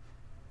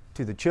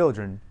to the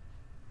children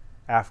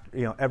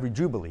after, every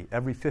Jubilee,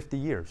 every 50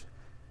 years.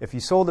 If you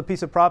sold a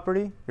piece of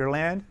property, your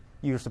land,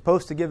 you're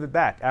supposed to give it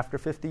back after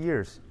 50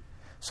 years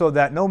so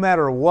that no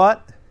matter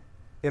what,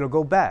 it'll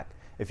go back.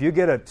 If you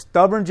get a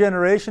stubborn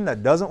generation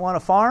that doesn't want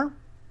to farm,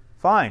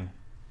 fine,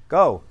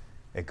 go.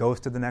 It goes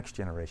to the next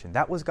generation.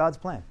 That was God's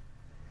plan.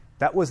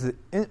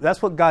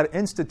 That's what God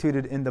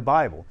instituted in the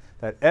Bible,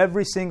 that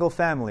every single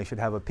family should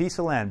have a piece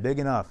of land big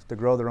enough to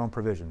grow their own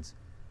provisions.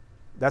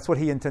 That's what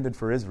he intended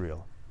for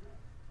Israel.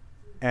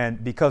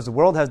 And because the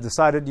world has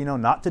decided,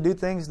 not to do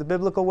things the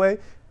biblical way,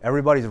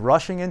 everybody's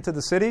rushing into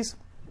the cities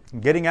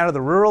and getting out of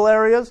the rural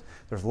areas.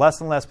 There's less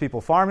and less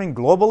people farming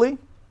globally.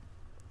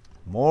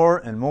 More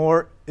and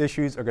more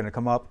issues are going to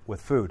come up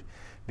with food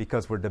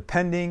because we're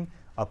depending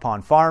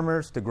upon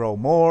farmers to grow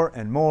more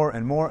and more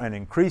and more and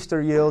increase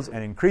their yields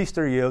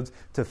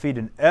to feed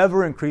an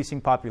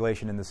ever-increasing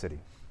population in the city.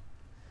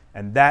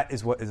 And that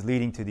is what is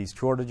leading to these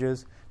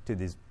shortages, to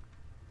these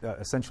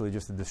essentially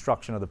just the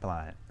destruction of the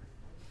planet.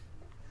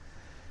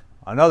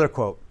 Another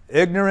quote,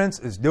 ignorance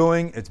is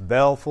doing its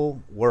baleful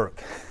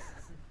work.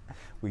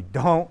 We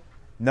don't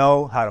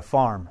know how to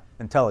farm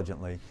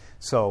intelligently.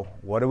 So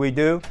what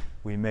do?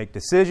 We make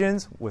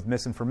decisions with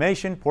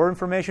misinformation, poor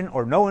information,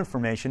 or no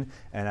information.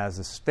 And as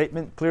the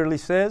statement clearly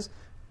says,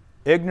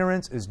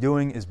 ignorance is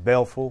doing its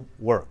baleful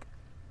work.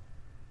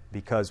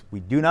 Because we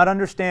do not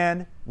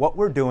understand what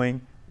we're doing,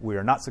 we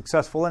are not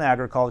successful in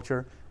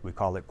agriculture, we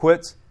call it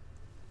quits,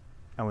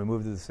 and we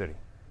move to the city.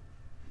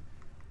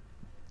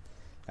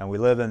 And we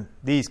live in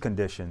these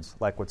conditions,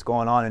 like what's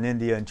going on in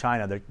India and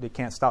China. They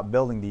can't stop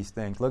building these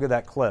things. Look at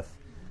that cliff.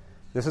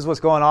 This is what's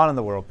going on in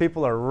the world.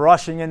 People are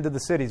rushing into the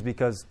cities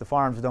because the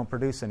farms don't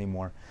produce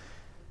anymore.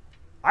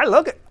 I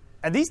look at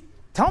and these,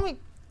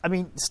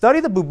 study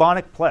the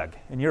bubonic plague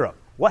in Europe.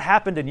 What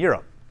happened in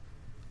Europe?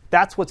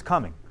 That's what's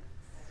coming.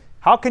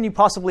 How can you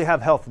possibly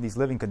have health in these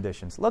living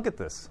conditions? Look at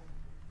this.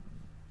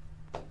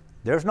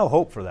 There's no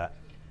hope for that.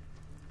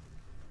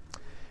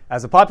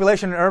 As the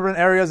population in urban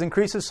areas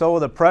increases, so will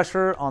the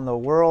pressure on the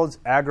world's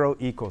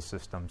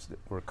agro-ecosystems.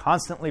 We're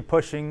constantly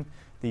pushing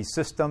these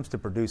systems to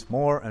produce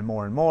more and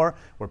more and more.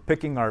 We're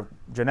picking our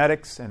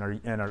genetics and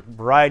our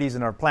varieties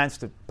in our plants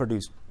to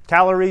produce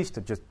calories, to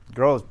just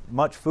grow as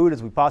much food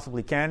as we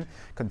possibly can.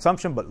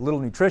 Consumption, but little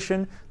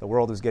nutrition. The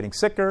world is getting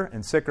sicker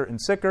and sicker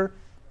and sicker.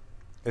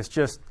 It's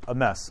just a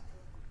mess.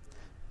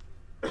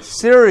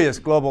 Serious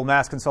global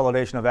mass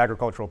consolidation of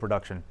agricultural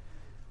production.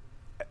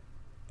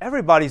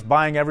 Everybody's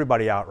buying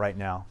everybody out right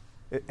now.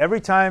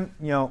 Every time,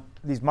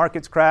 these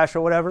markets crash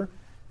or whatever,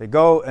 they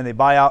go and they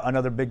buy out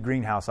another big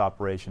greenhouse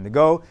operation. They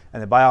go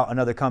and they buy out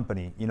another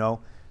company.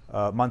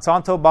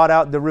 Monsanto bought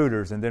out the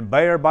Reuters, and then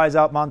Bayer buys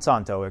out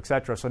Monsanto,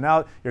 etc. So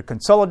now you're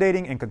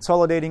consolidating and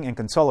consolidating and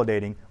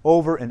consolidating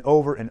over and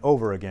over and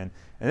over again.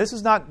 And this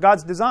is not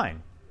God's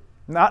design.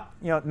 Not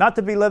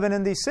to be living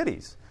in these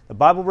cities. The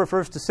Bible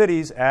refers to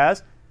cities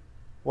as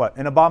what?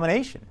 An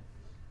abomination.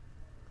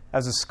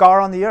 As a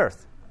scar on the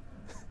earth.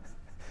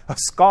 A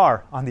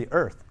scar on the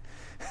earth.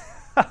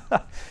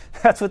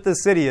 That's what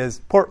this city is,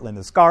 Portland,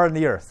 a scar on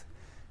the earth.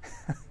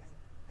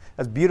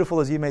 As beautiful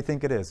as you may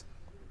think it is.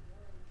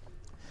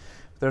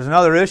 There's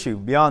another issue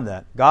beyond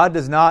that. God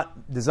does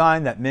not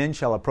design that men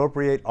shall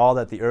appropriate all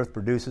that the earth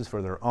produces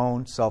for their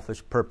own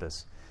selfish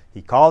purpose.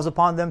 He calls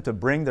upon them to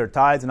bring their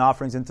tithes and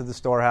offerings into the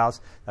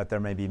storehouse, that there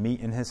may be meat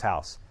in his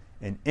house.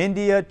 In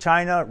India,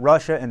 China,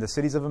 Russia, and the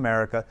cities of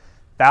America,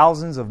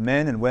 thousands of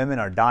men and women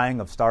are dying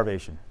of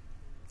starvation.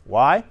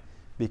 Why?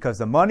 Because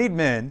the moneyed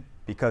men,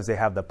 because they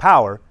have the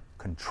power,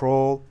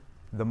 control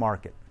the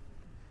market.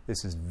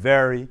 This is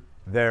very,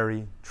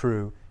 very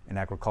true in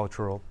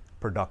agricultural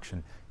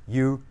production.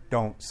 You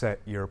don't set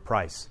your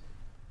price.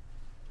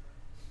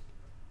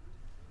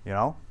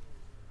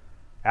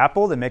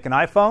 Apple, they make an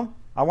iPhone.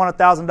 I want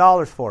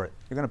 $1,000 for it.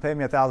 You're going to pay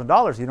me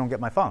 $1,000, you don't get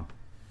my phone.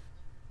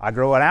 I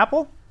grow an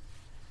apple,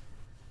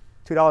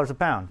 $2 a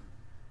pound.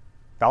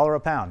 $1 a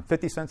pound,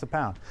 50 cents a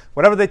pound.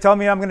 Whatever they tell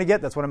me I'm going to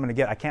get, that's what I'm going to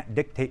get. I can't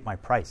dictate my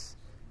price.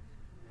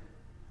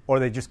 Or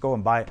they just go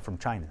and buy it from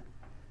China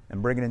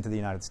and bring it into the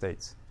United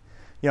States.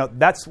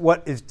 That's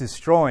what is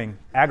destroying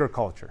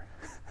agriculture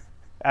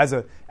as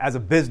a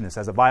business,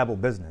 as a viable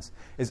business,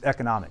 is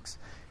economics.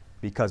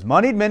 Because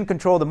moneyed men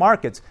control the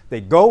markets,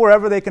 they go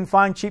wherever they can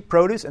find cheap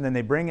produce, and then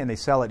they bring and they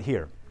sell it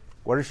here.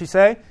 What does she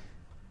say?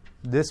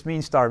 This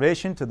means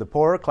starvation to the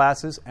poorer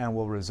classes and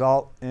will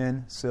result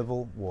in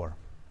civil war.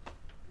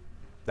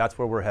 That's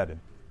where we're headed.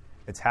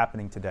 It's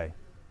happening today.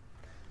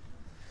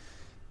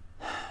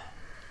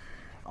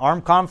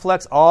 Armed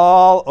conflicts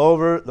all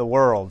over the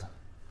world.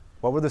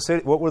 What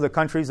were the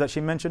countries that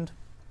she mentioned?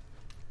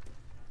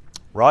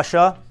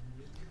 Russia.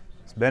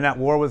 It's been at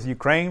war with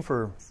Ukraine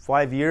for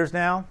 5 years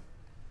now.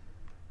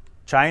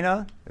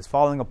 China is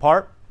falling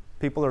apart.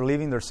 People are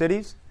leaving their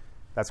cities.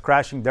 That's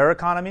crashing their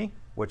economy,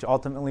 which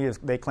ultimately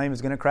they claim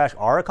is going to crash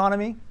our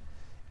economy.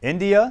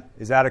 India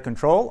is out of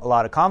control, a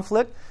lot of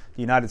conflict.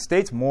 The United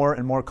States, more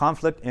and more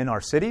conflict in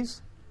our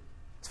cities.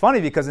 It's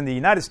funny because in the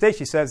United States,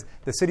 she says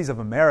the cities of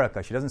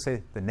America. She doesn't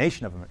say the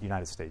nation of the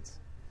United States.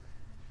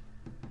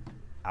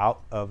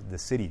 Out of the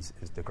cities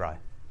is the cry.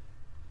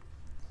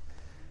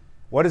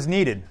 What is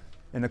needed?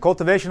 In the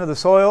cultivation of the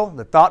soil,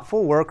 the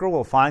thoughtful worker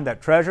will find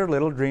that treasure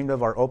little dreamed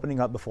of are opening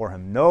up before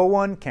him. No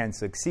one can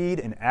succeed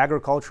in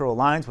agricultural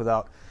lines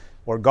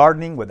or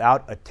gardening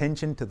without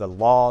attention to the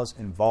laws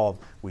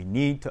involved. We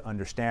need to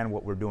understand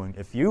what we're doing.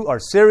 If you are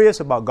serious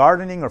about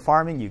gardening or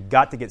farming, you've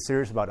got to get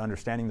serious about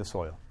understanding the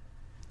soil,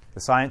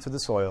 the science of the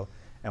soil,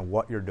 and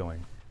what you're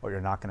doing, or you're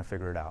not going to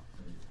figure it out.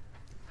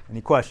 Any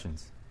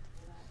questions?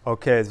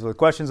 Okay, so the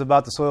questions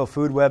about the soil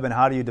food web and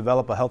how do you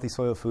develop a healthy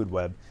soil food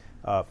web.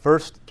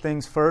 First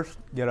things first,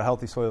 get a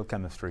healthy soil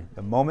chemistry.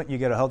 The moment you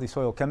get a healthy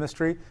soil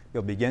chemistry,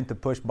 you'll begin to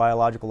push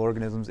biological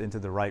organisms into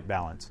the right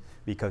balance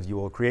because you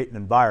will create an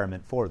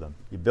environment for them.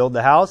 You build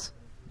the house,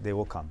 they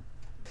will come.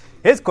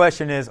 His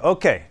question is,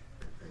 okay,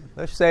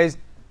 let's say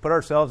put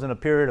ourselves in a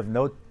period of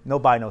no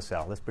buy, no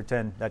sell. Let's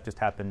pretend that just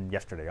happened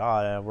yesterday.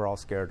 We're all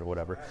scared or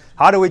whatever.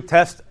 How do we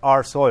test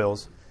our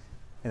soils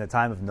in a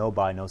time of no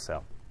buy, no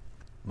sell?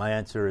 My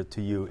answer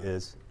to you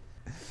is,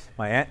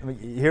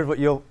 here's what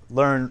you'll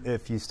learn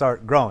if you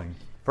start growing.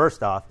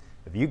 First off,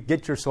 if you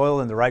get your soil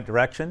in the right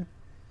direction,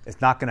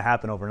 it's not going to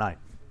happen overnight.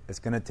 It's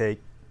going to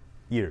take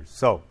years.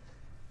 So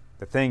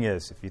the thing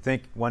is, if you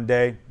think one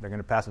day they're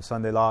going to pass a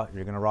Sunday law,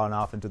 you're going to run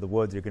off into the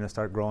woods, you're going to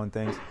start growing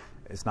things,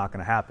 it's not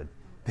going to happen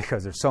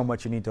because there's so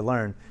much you need to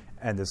learn.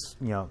 And this,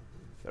 the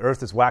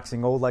earth is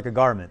waxing old like a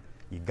garment.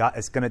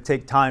 It's going to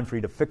take time for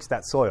you to fix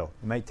that soil.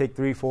 It might take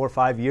 3, 4,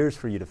 5 years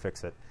for you to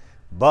fix it.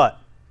 But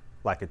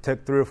like it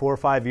took 3 or 4 or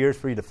 5 years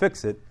for you to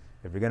fix it,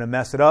 if you're going to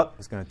mess it up,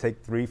 it's going to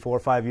take 3, 4,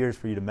 5 years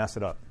for you to mess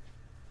it up.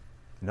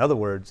 In other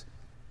words,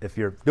 if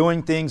you're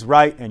doing things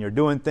right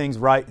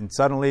and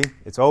suddenly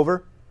it's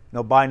over,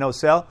 no buy, no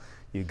sell,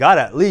 you got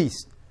at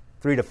least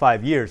 3 to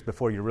 5 years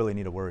before you really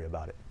need to worry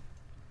about it.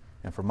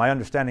 And from my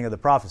understanding of the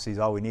prophecies,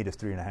 all we need is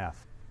 3.5.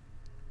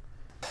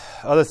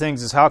 Other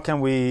things is how can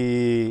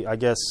we,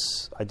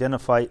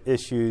 identify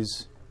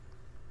issues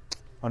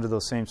under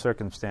those same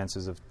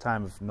circumstances of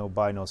time of no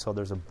buy, no sell.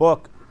 There's a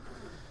book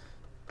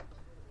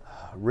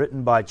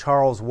written by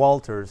Charles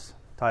Walters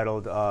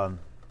titled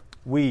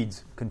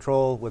Weeds,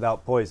 Control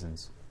Without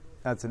Poisons.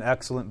 That's an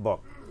excellent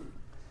book.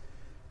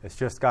 It's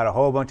just got a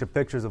whole bunch of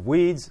pictures of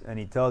weeds, and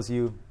he tells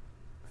you,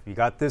 if you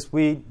got this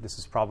weed, this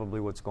is probably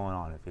what's going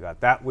on. If you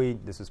got that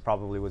weed, this is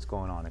probably what's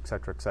going on, et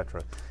cetera, et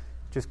cetera.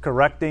 Just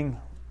correcting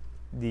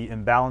the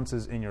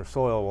imbalances in your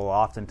soil will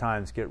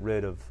oftentimes get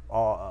rid of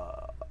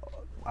all,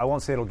 I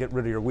won't say it'll get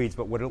rid of your weeds,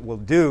 but what it will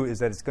do is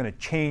that it's going to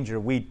change your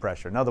weed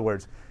pressure. In other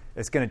words,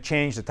 it's going to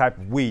change the type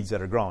of weeds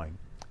that are growing.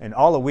 And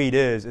all a weed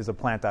is a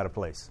plant out of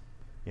place.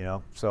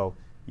 So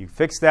you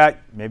fix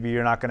that, maybe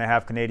you're not going to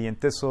have Canadian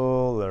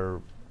thistle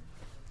or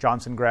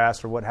Johnson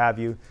grass or what have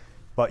you,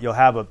 but you'll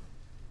have a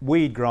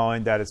weed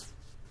growing that is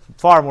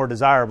far more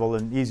desirable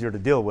and easier to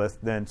deal with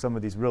than some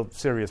of these real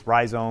serious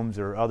rhizomes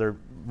or other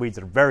weeds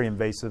that are very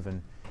invasive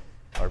and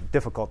are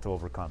difficult to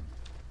overcome.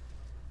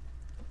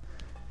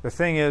 The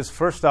thing is,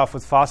 first off,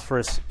 with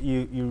phosphorus,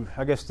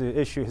 I guess the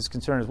issue, his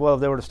concern is, well, if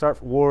they were to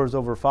start wars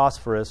over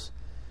phosphorus,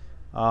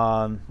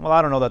 I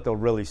don't know that they'll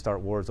really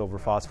start wars over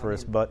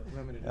phosphorus, but,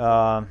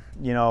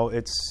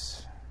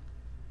 it's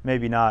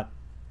maybe not,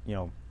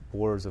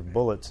 wars of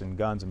bullets and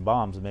guns and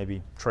bombs,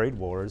 maybe trade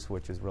wars,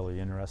 which is really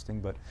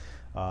interesting, but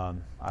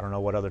I don't know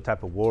what other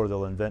type of war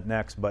they'll invent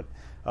next. But,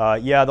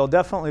 there'll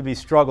definitely be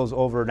struggles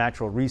over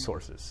natural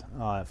resources.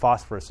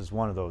 Phosphorus is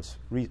one of those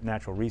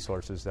natural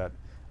resources that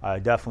I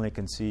definitely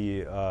can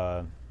see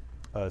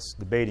us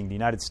debating. The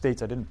United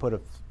States, I didn't put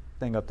a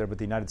thing up there, but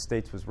the United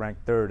States was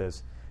ranked third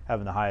as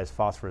having the highest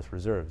phosphorus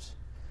reserves.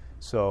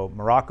 So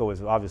Morocco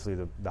is obviously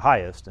the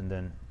highest, and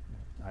then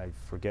I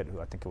forget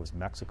who, I think it was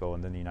Mexico,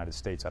 and then the United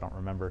States. I don't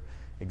remember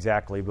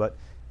exactly. But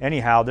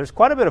anyhow, there's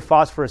quite a bit of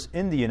phosphorus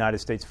in the United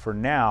States for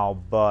now,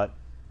 but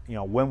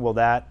when will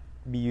that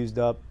be used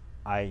up?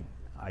 I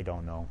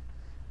don't know.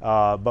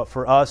 But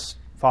for us,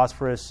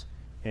 phosphorus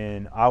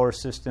in our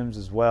systems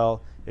as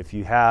well, if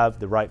you have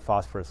the right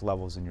phosphorus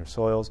levels in your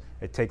soils,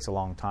 it takes a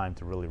long time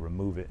to really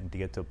remove it and to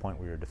get to a point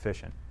where you're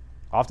deficient.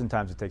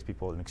 Oftentimes it takes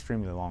people an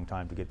extremely long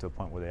time to get to a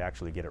point where they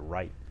actually get it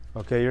right.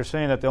 Okay, you're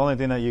saying that the only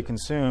thing that you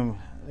consume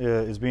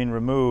is being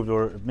removed,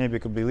 or maybe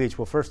it could be leached.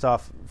 Well, first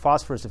off,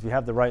 phosphorus, if you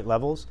have the right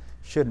levels,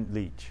 shouldn't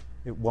leach.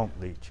 It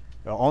won't leach.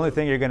 The only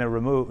thing you're going to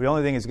remove, the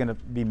only thing is going to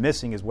be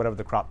missing is whatever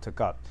the crop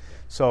took up.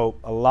 So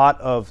a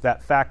lot of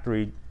that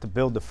factory to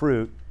build the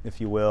fruit,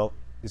 if you will,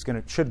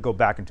 should go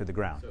back into the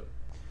ground.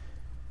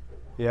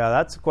 Yeah,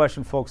 that's a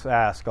question folks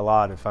ask a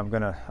lot. If I'm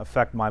going to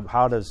affect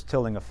how does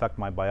tilling affect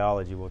my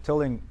biology? Well,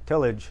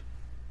 tillage,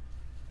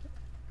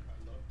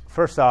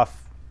 first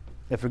off,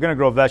 if you're going to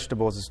grow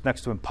vegetables, it's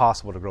next to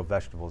impossible to grow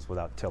vegetables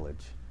without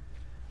tillage.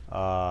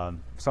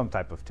 Some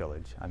type of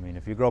tillage. I mean,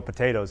 if you grow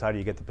potatoes, how do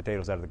you get the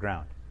potatoes out of the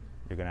ground?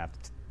 You're going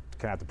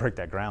to have to break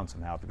that ground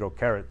somehow. If you grow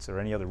carrots or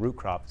any other root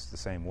crop, it's the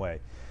same way.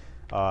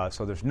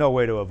 So there's no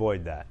way to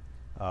avoid that.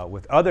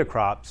 With other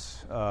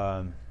crops,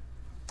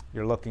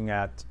 you're looking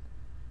at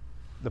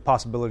the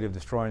possibility of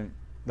destroying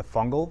the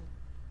fungal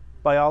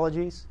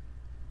biologies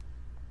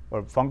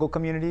or fungal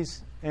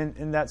communities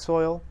in that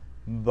soil,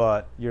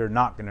 but you're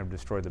not going to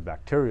destroy the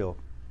bacterial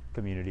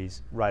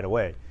communities right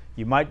away.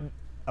 You might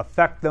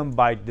affect them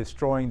by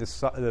destroying the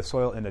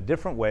soil in a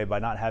different way, by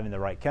not having the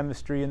right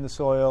chemistry in the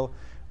soil,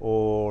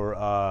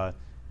 or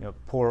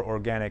poor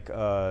organic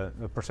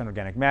percent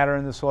organic matter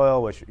in the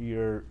soil, which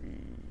you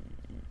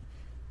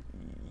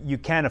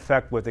can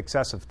affect with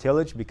excessive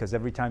tillage, because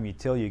every time you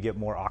till, you get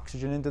more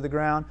oxygen into the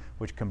ground,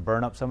 which can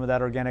burn up some of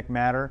that organic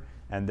matter,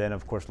 and then,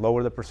 of course,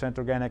 lower the percent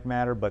organic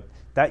matter. But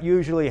that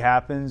usually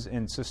happens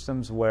in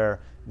systems where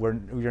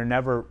you're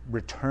never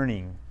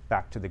returning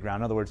back to the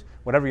ground. In other words,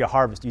 whatever you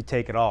harvest, you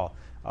take it all.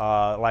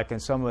 Like in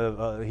some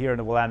of here in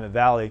the Willamette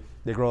Valley,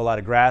 they grow a lot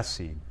of grass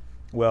seed.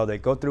 Well, they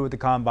go through with the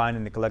combine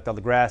and they collect all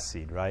the grass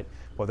seed, right?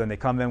 Well, then they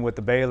come in with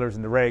the balers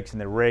and the rakes and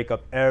they rake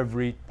up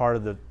every part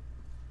of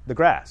the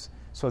grass,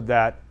 so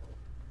that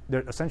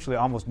there essentially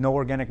almost no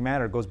organic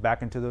matter goes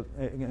back in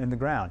the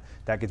ground.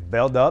 That gets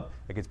baled up,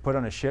 it gets put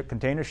on a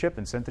container ship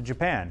and sent to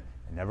Japan.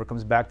 It never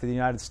comes back to the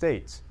United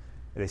States.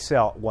 They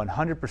sell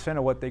 100%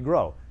 of what they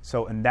grow.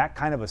 So in that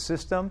kind of a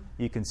system,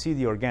 you can see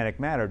the organic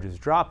matter just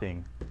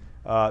dropping.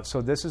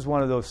 So this is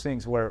one of those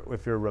things where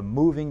if you're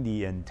removing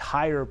the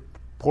entire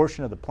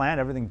portion of the plant,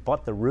 everything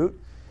but the root,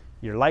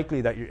 you're likely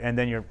that and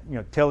then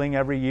you're tilling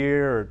every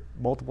year or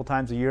multiple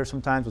times a year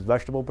sometimes with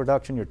vegetable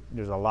production.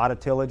 There's a lot of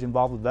tillage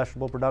involved with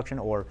vegetable production,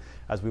 or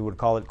as we would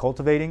call it,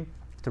 cultivating,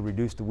 to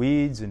reduce the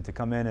weeds and to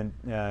come in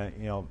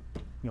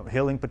and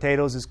hilling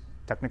potatoes is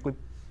technically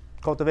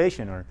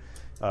cultivation, or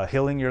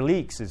hilling your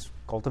leeks is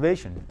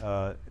cultivation.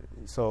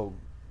 So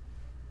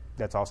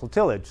that's also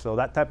tillage. So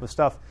that type of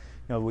stuff,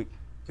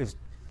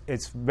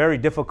 it's very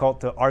difficult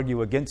to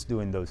argue against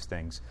doing those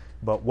things.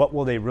 But what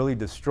will they really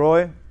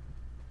destroy?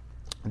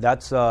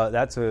 That's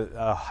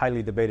a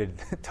highly debated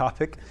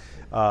topic.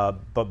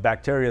 But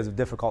bacteria is a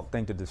difficult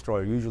thing to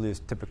destroy. Usually it's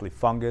typically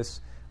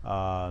fungus.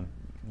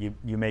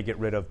 You may get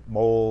rid of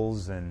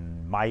moles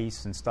and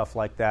mice and stuff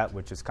like that,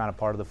 which is kind of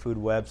part of the food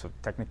web. So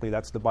technically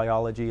that's the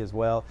biology as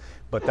well.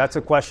 But that's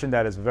a question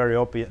that is very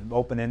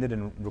open-ended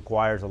and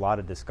requires a lot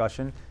of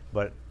discussion.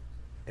 But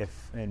if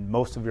in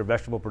most of your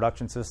vegetable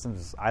production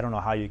systems, I don't know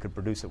how you could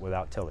produce it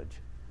without tillage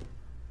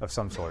of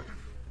some sort.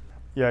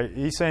 Yeah,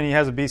 he's saying he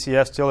has a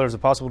BCS tiller. Is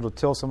it possible to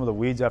till some of the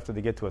weeds after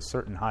they get to a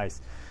certain height?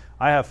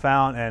 I have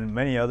found, and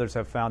many others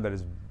have found,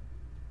 that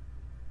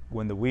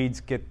when the weeds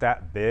get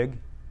that big,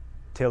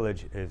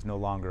 tillage is no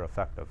longer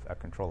effective at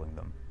controlling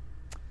them.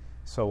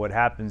 So what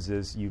happens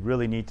is you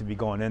really need to be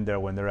going in there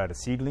when they're at a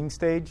seedling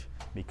stage,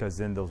 because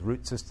then those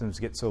root systems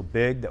get so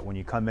big that when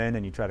you come in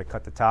and you try to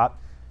cut the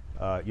top,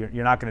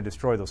 you're not going to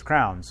destroy those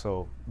crowns.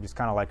 So just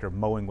kind of like you're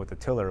mowing with a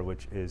tiller,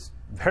 which is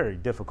a very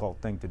difficult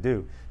thing to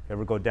do. If you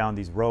ever go down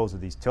these rows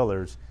of these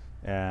tillers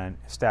and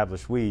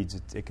establish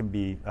weeds, it can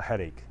be a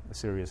headache, a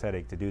serious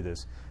headache to do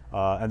this.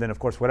 And then, of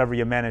course, whatever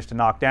you manage to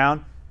knock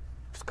down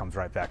just comes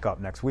right back up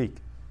next week.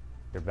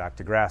 You're back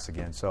to grass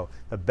again. So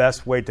the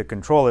best way to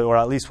control it, or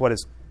at least what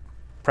is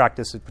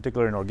practiced,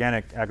 particularly in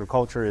organic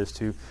agriculture, is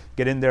to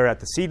get in there at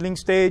the seedling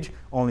stage,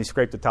 only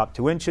scrape the top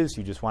 2 inches.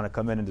 You just want to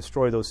come in and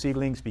destroy those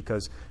seedlings,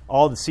 because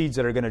all the seeds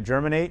that are going to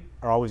germinate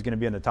are always going to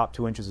be in the top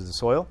 2 inches of the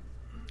soil.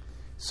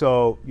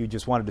 So you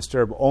just want to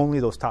disturb only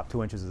those top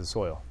 2 inches of the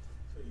soil.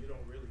 So you don't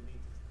really need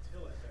to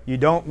till it. You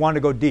don't want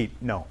to go deep,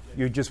 no.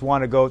 You just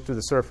want to go through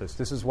the surface.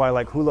 This is why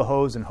like hula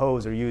hose and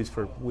hose are used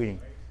for weeding.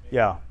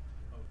 Yeah.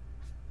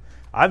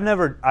 I've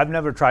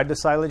never tried the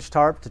silage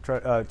tarp to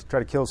try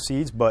to kill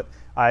seeds, but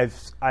I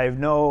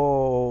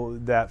know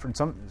that in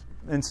some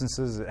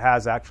instances it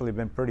has actually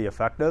been pretty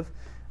effective,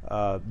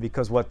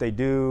 because what they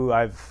do,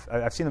 I've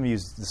seen them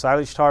use the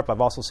silage tarp.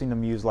 I've also seen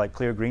them use like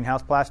clear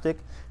greenhouse plastic,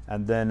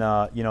 and then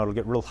it'll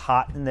get real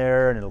hot in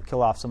there and it'll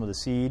kill off some of the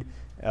seed,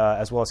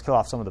 as well as kill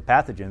off some of the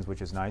pathogens,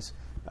 which is nice.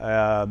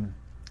 And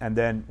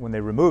then when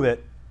they remove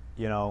it,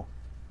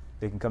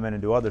 they can come in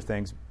and do other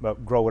things,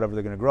 but grow whatever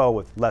they're going to grow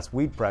with less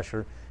weed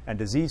pressure and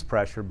disease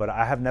pressure. But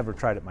I have never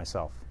tried it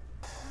myself.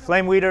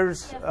 Flame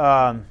weeders,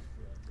 I've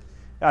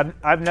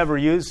never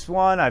used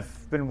one.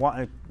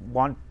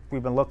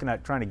 We've been looking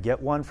at trying to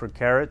get one for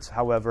carrots.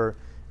 However,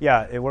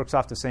 yeah, it works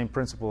off the same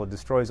principle. It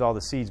destroys all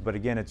the seeds, but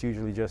again, it's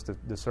usually just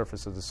the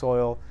surface of the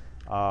soil.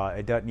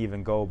 It doesn't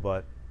even go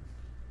but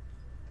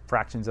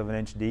fractions of an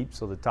inch deep,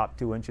 so the top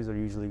 2 inches are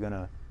usually going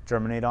to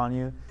germinate on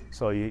you.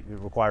 So it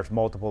requires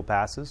multiple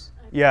passes.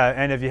 Yeah,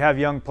 and if you have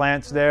young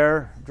plants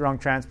there, young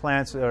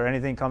transplants or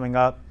anything coming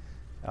up,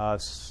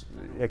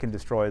 it can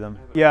destroy them.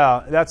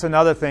 Yeah, that's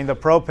another thing. The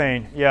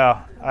propane,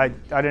 yeah, I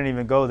didn't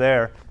even go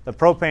there. The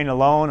propane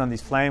alone on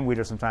these flame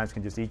weeders sometimes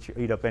can just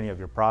eat up any of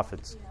your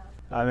profits.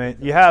 I mean,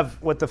 you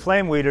have, with the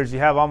flame weeders, you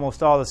have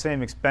almost all the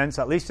same expense,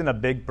 at least in a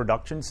big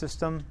production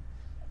system.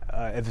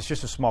 If it's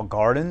just a small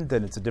garden,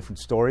 then it's a different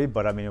story.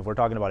 But I mean, if we're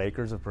talking about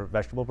acres of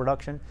vegetable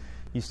production,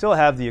 you still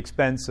have the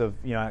expense of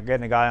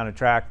getting a guy on a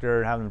tractor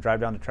and having him drive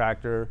down the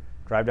tractor,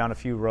 drive down a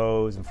few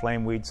rows and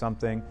flame weed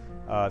something.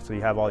 So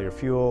you have all your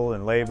fuel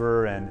and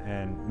labor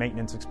and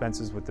maintenance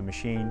expenses with the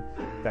machine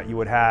that you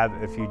would have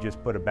if you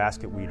just put a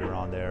basket weeder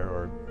on there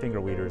or finger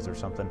weeders or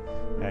something,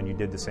 and you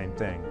did the same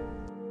thing.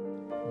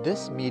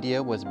 This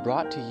media was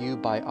brought to you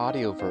by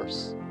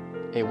Audioverse,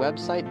 a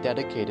website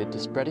dedicated to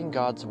spreading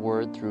God's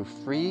Word through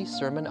free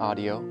sermon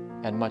audio,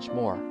 and much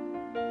more.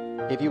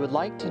 If you would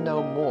like to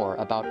know more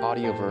about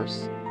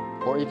Audioverse,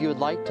 or if you would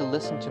like to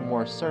listen to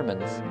more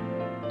sermons,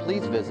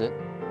 please visit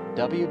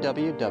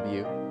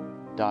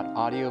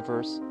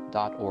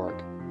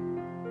www.audioverse.org.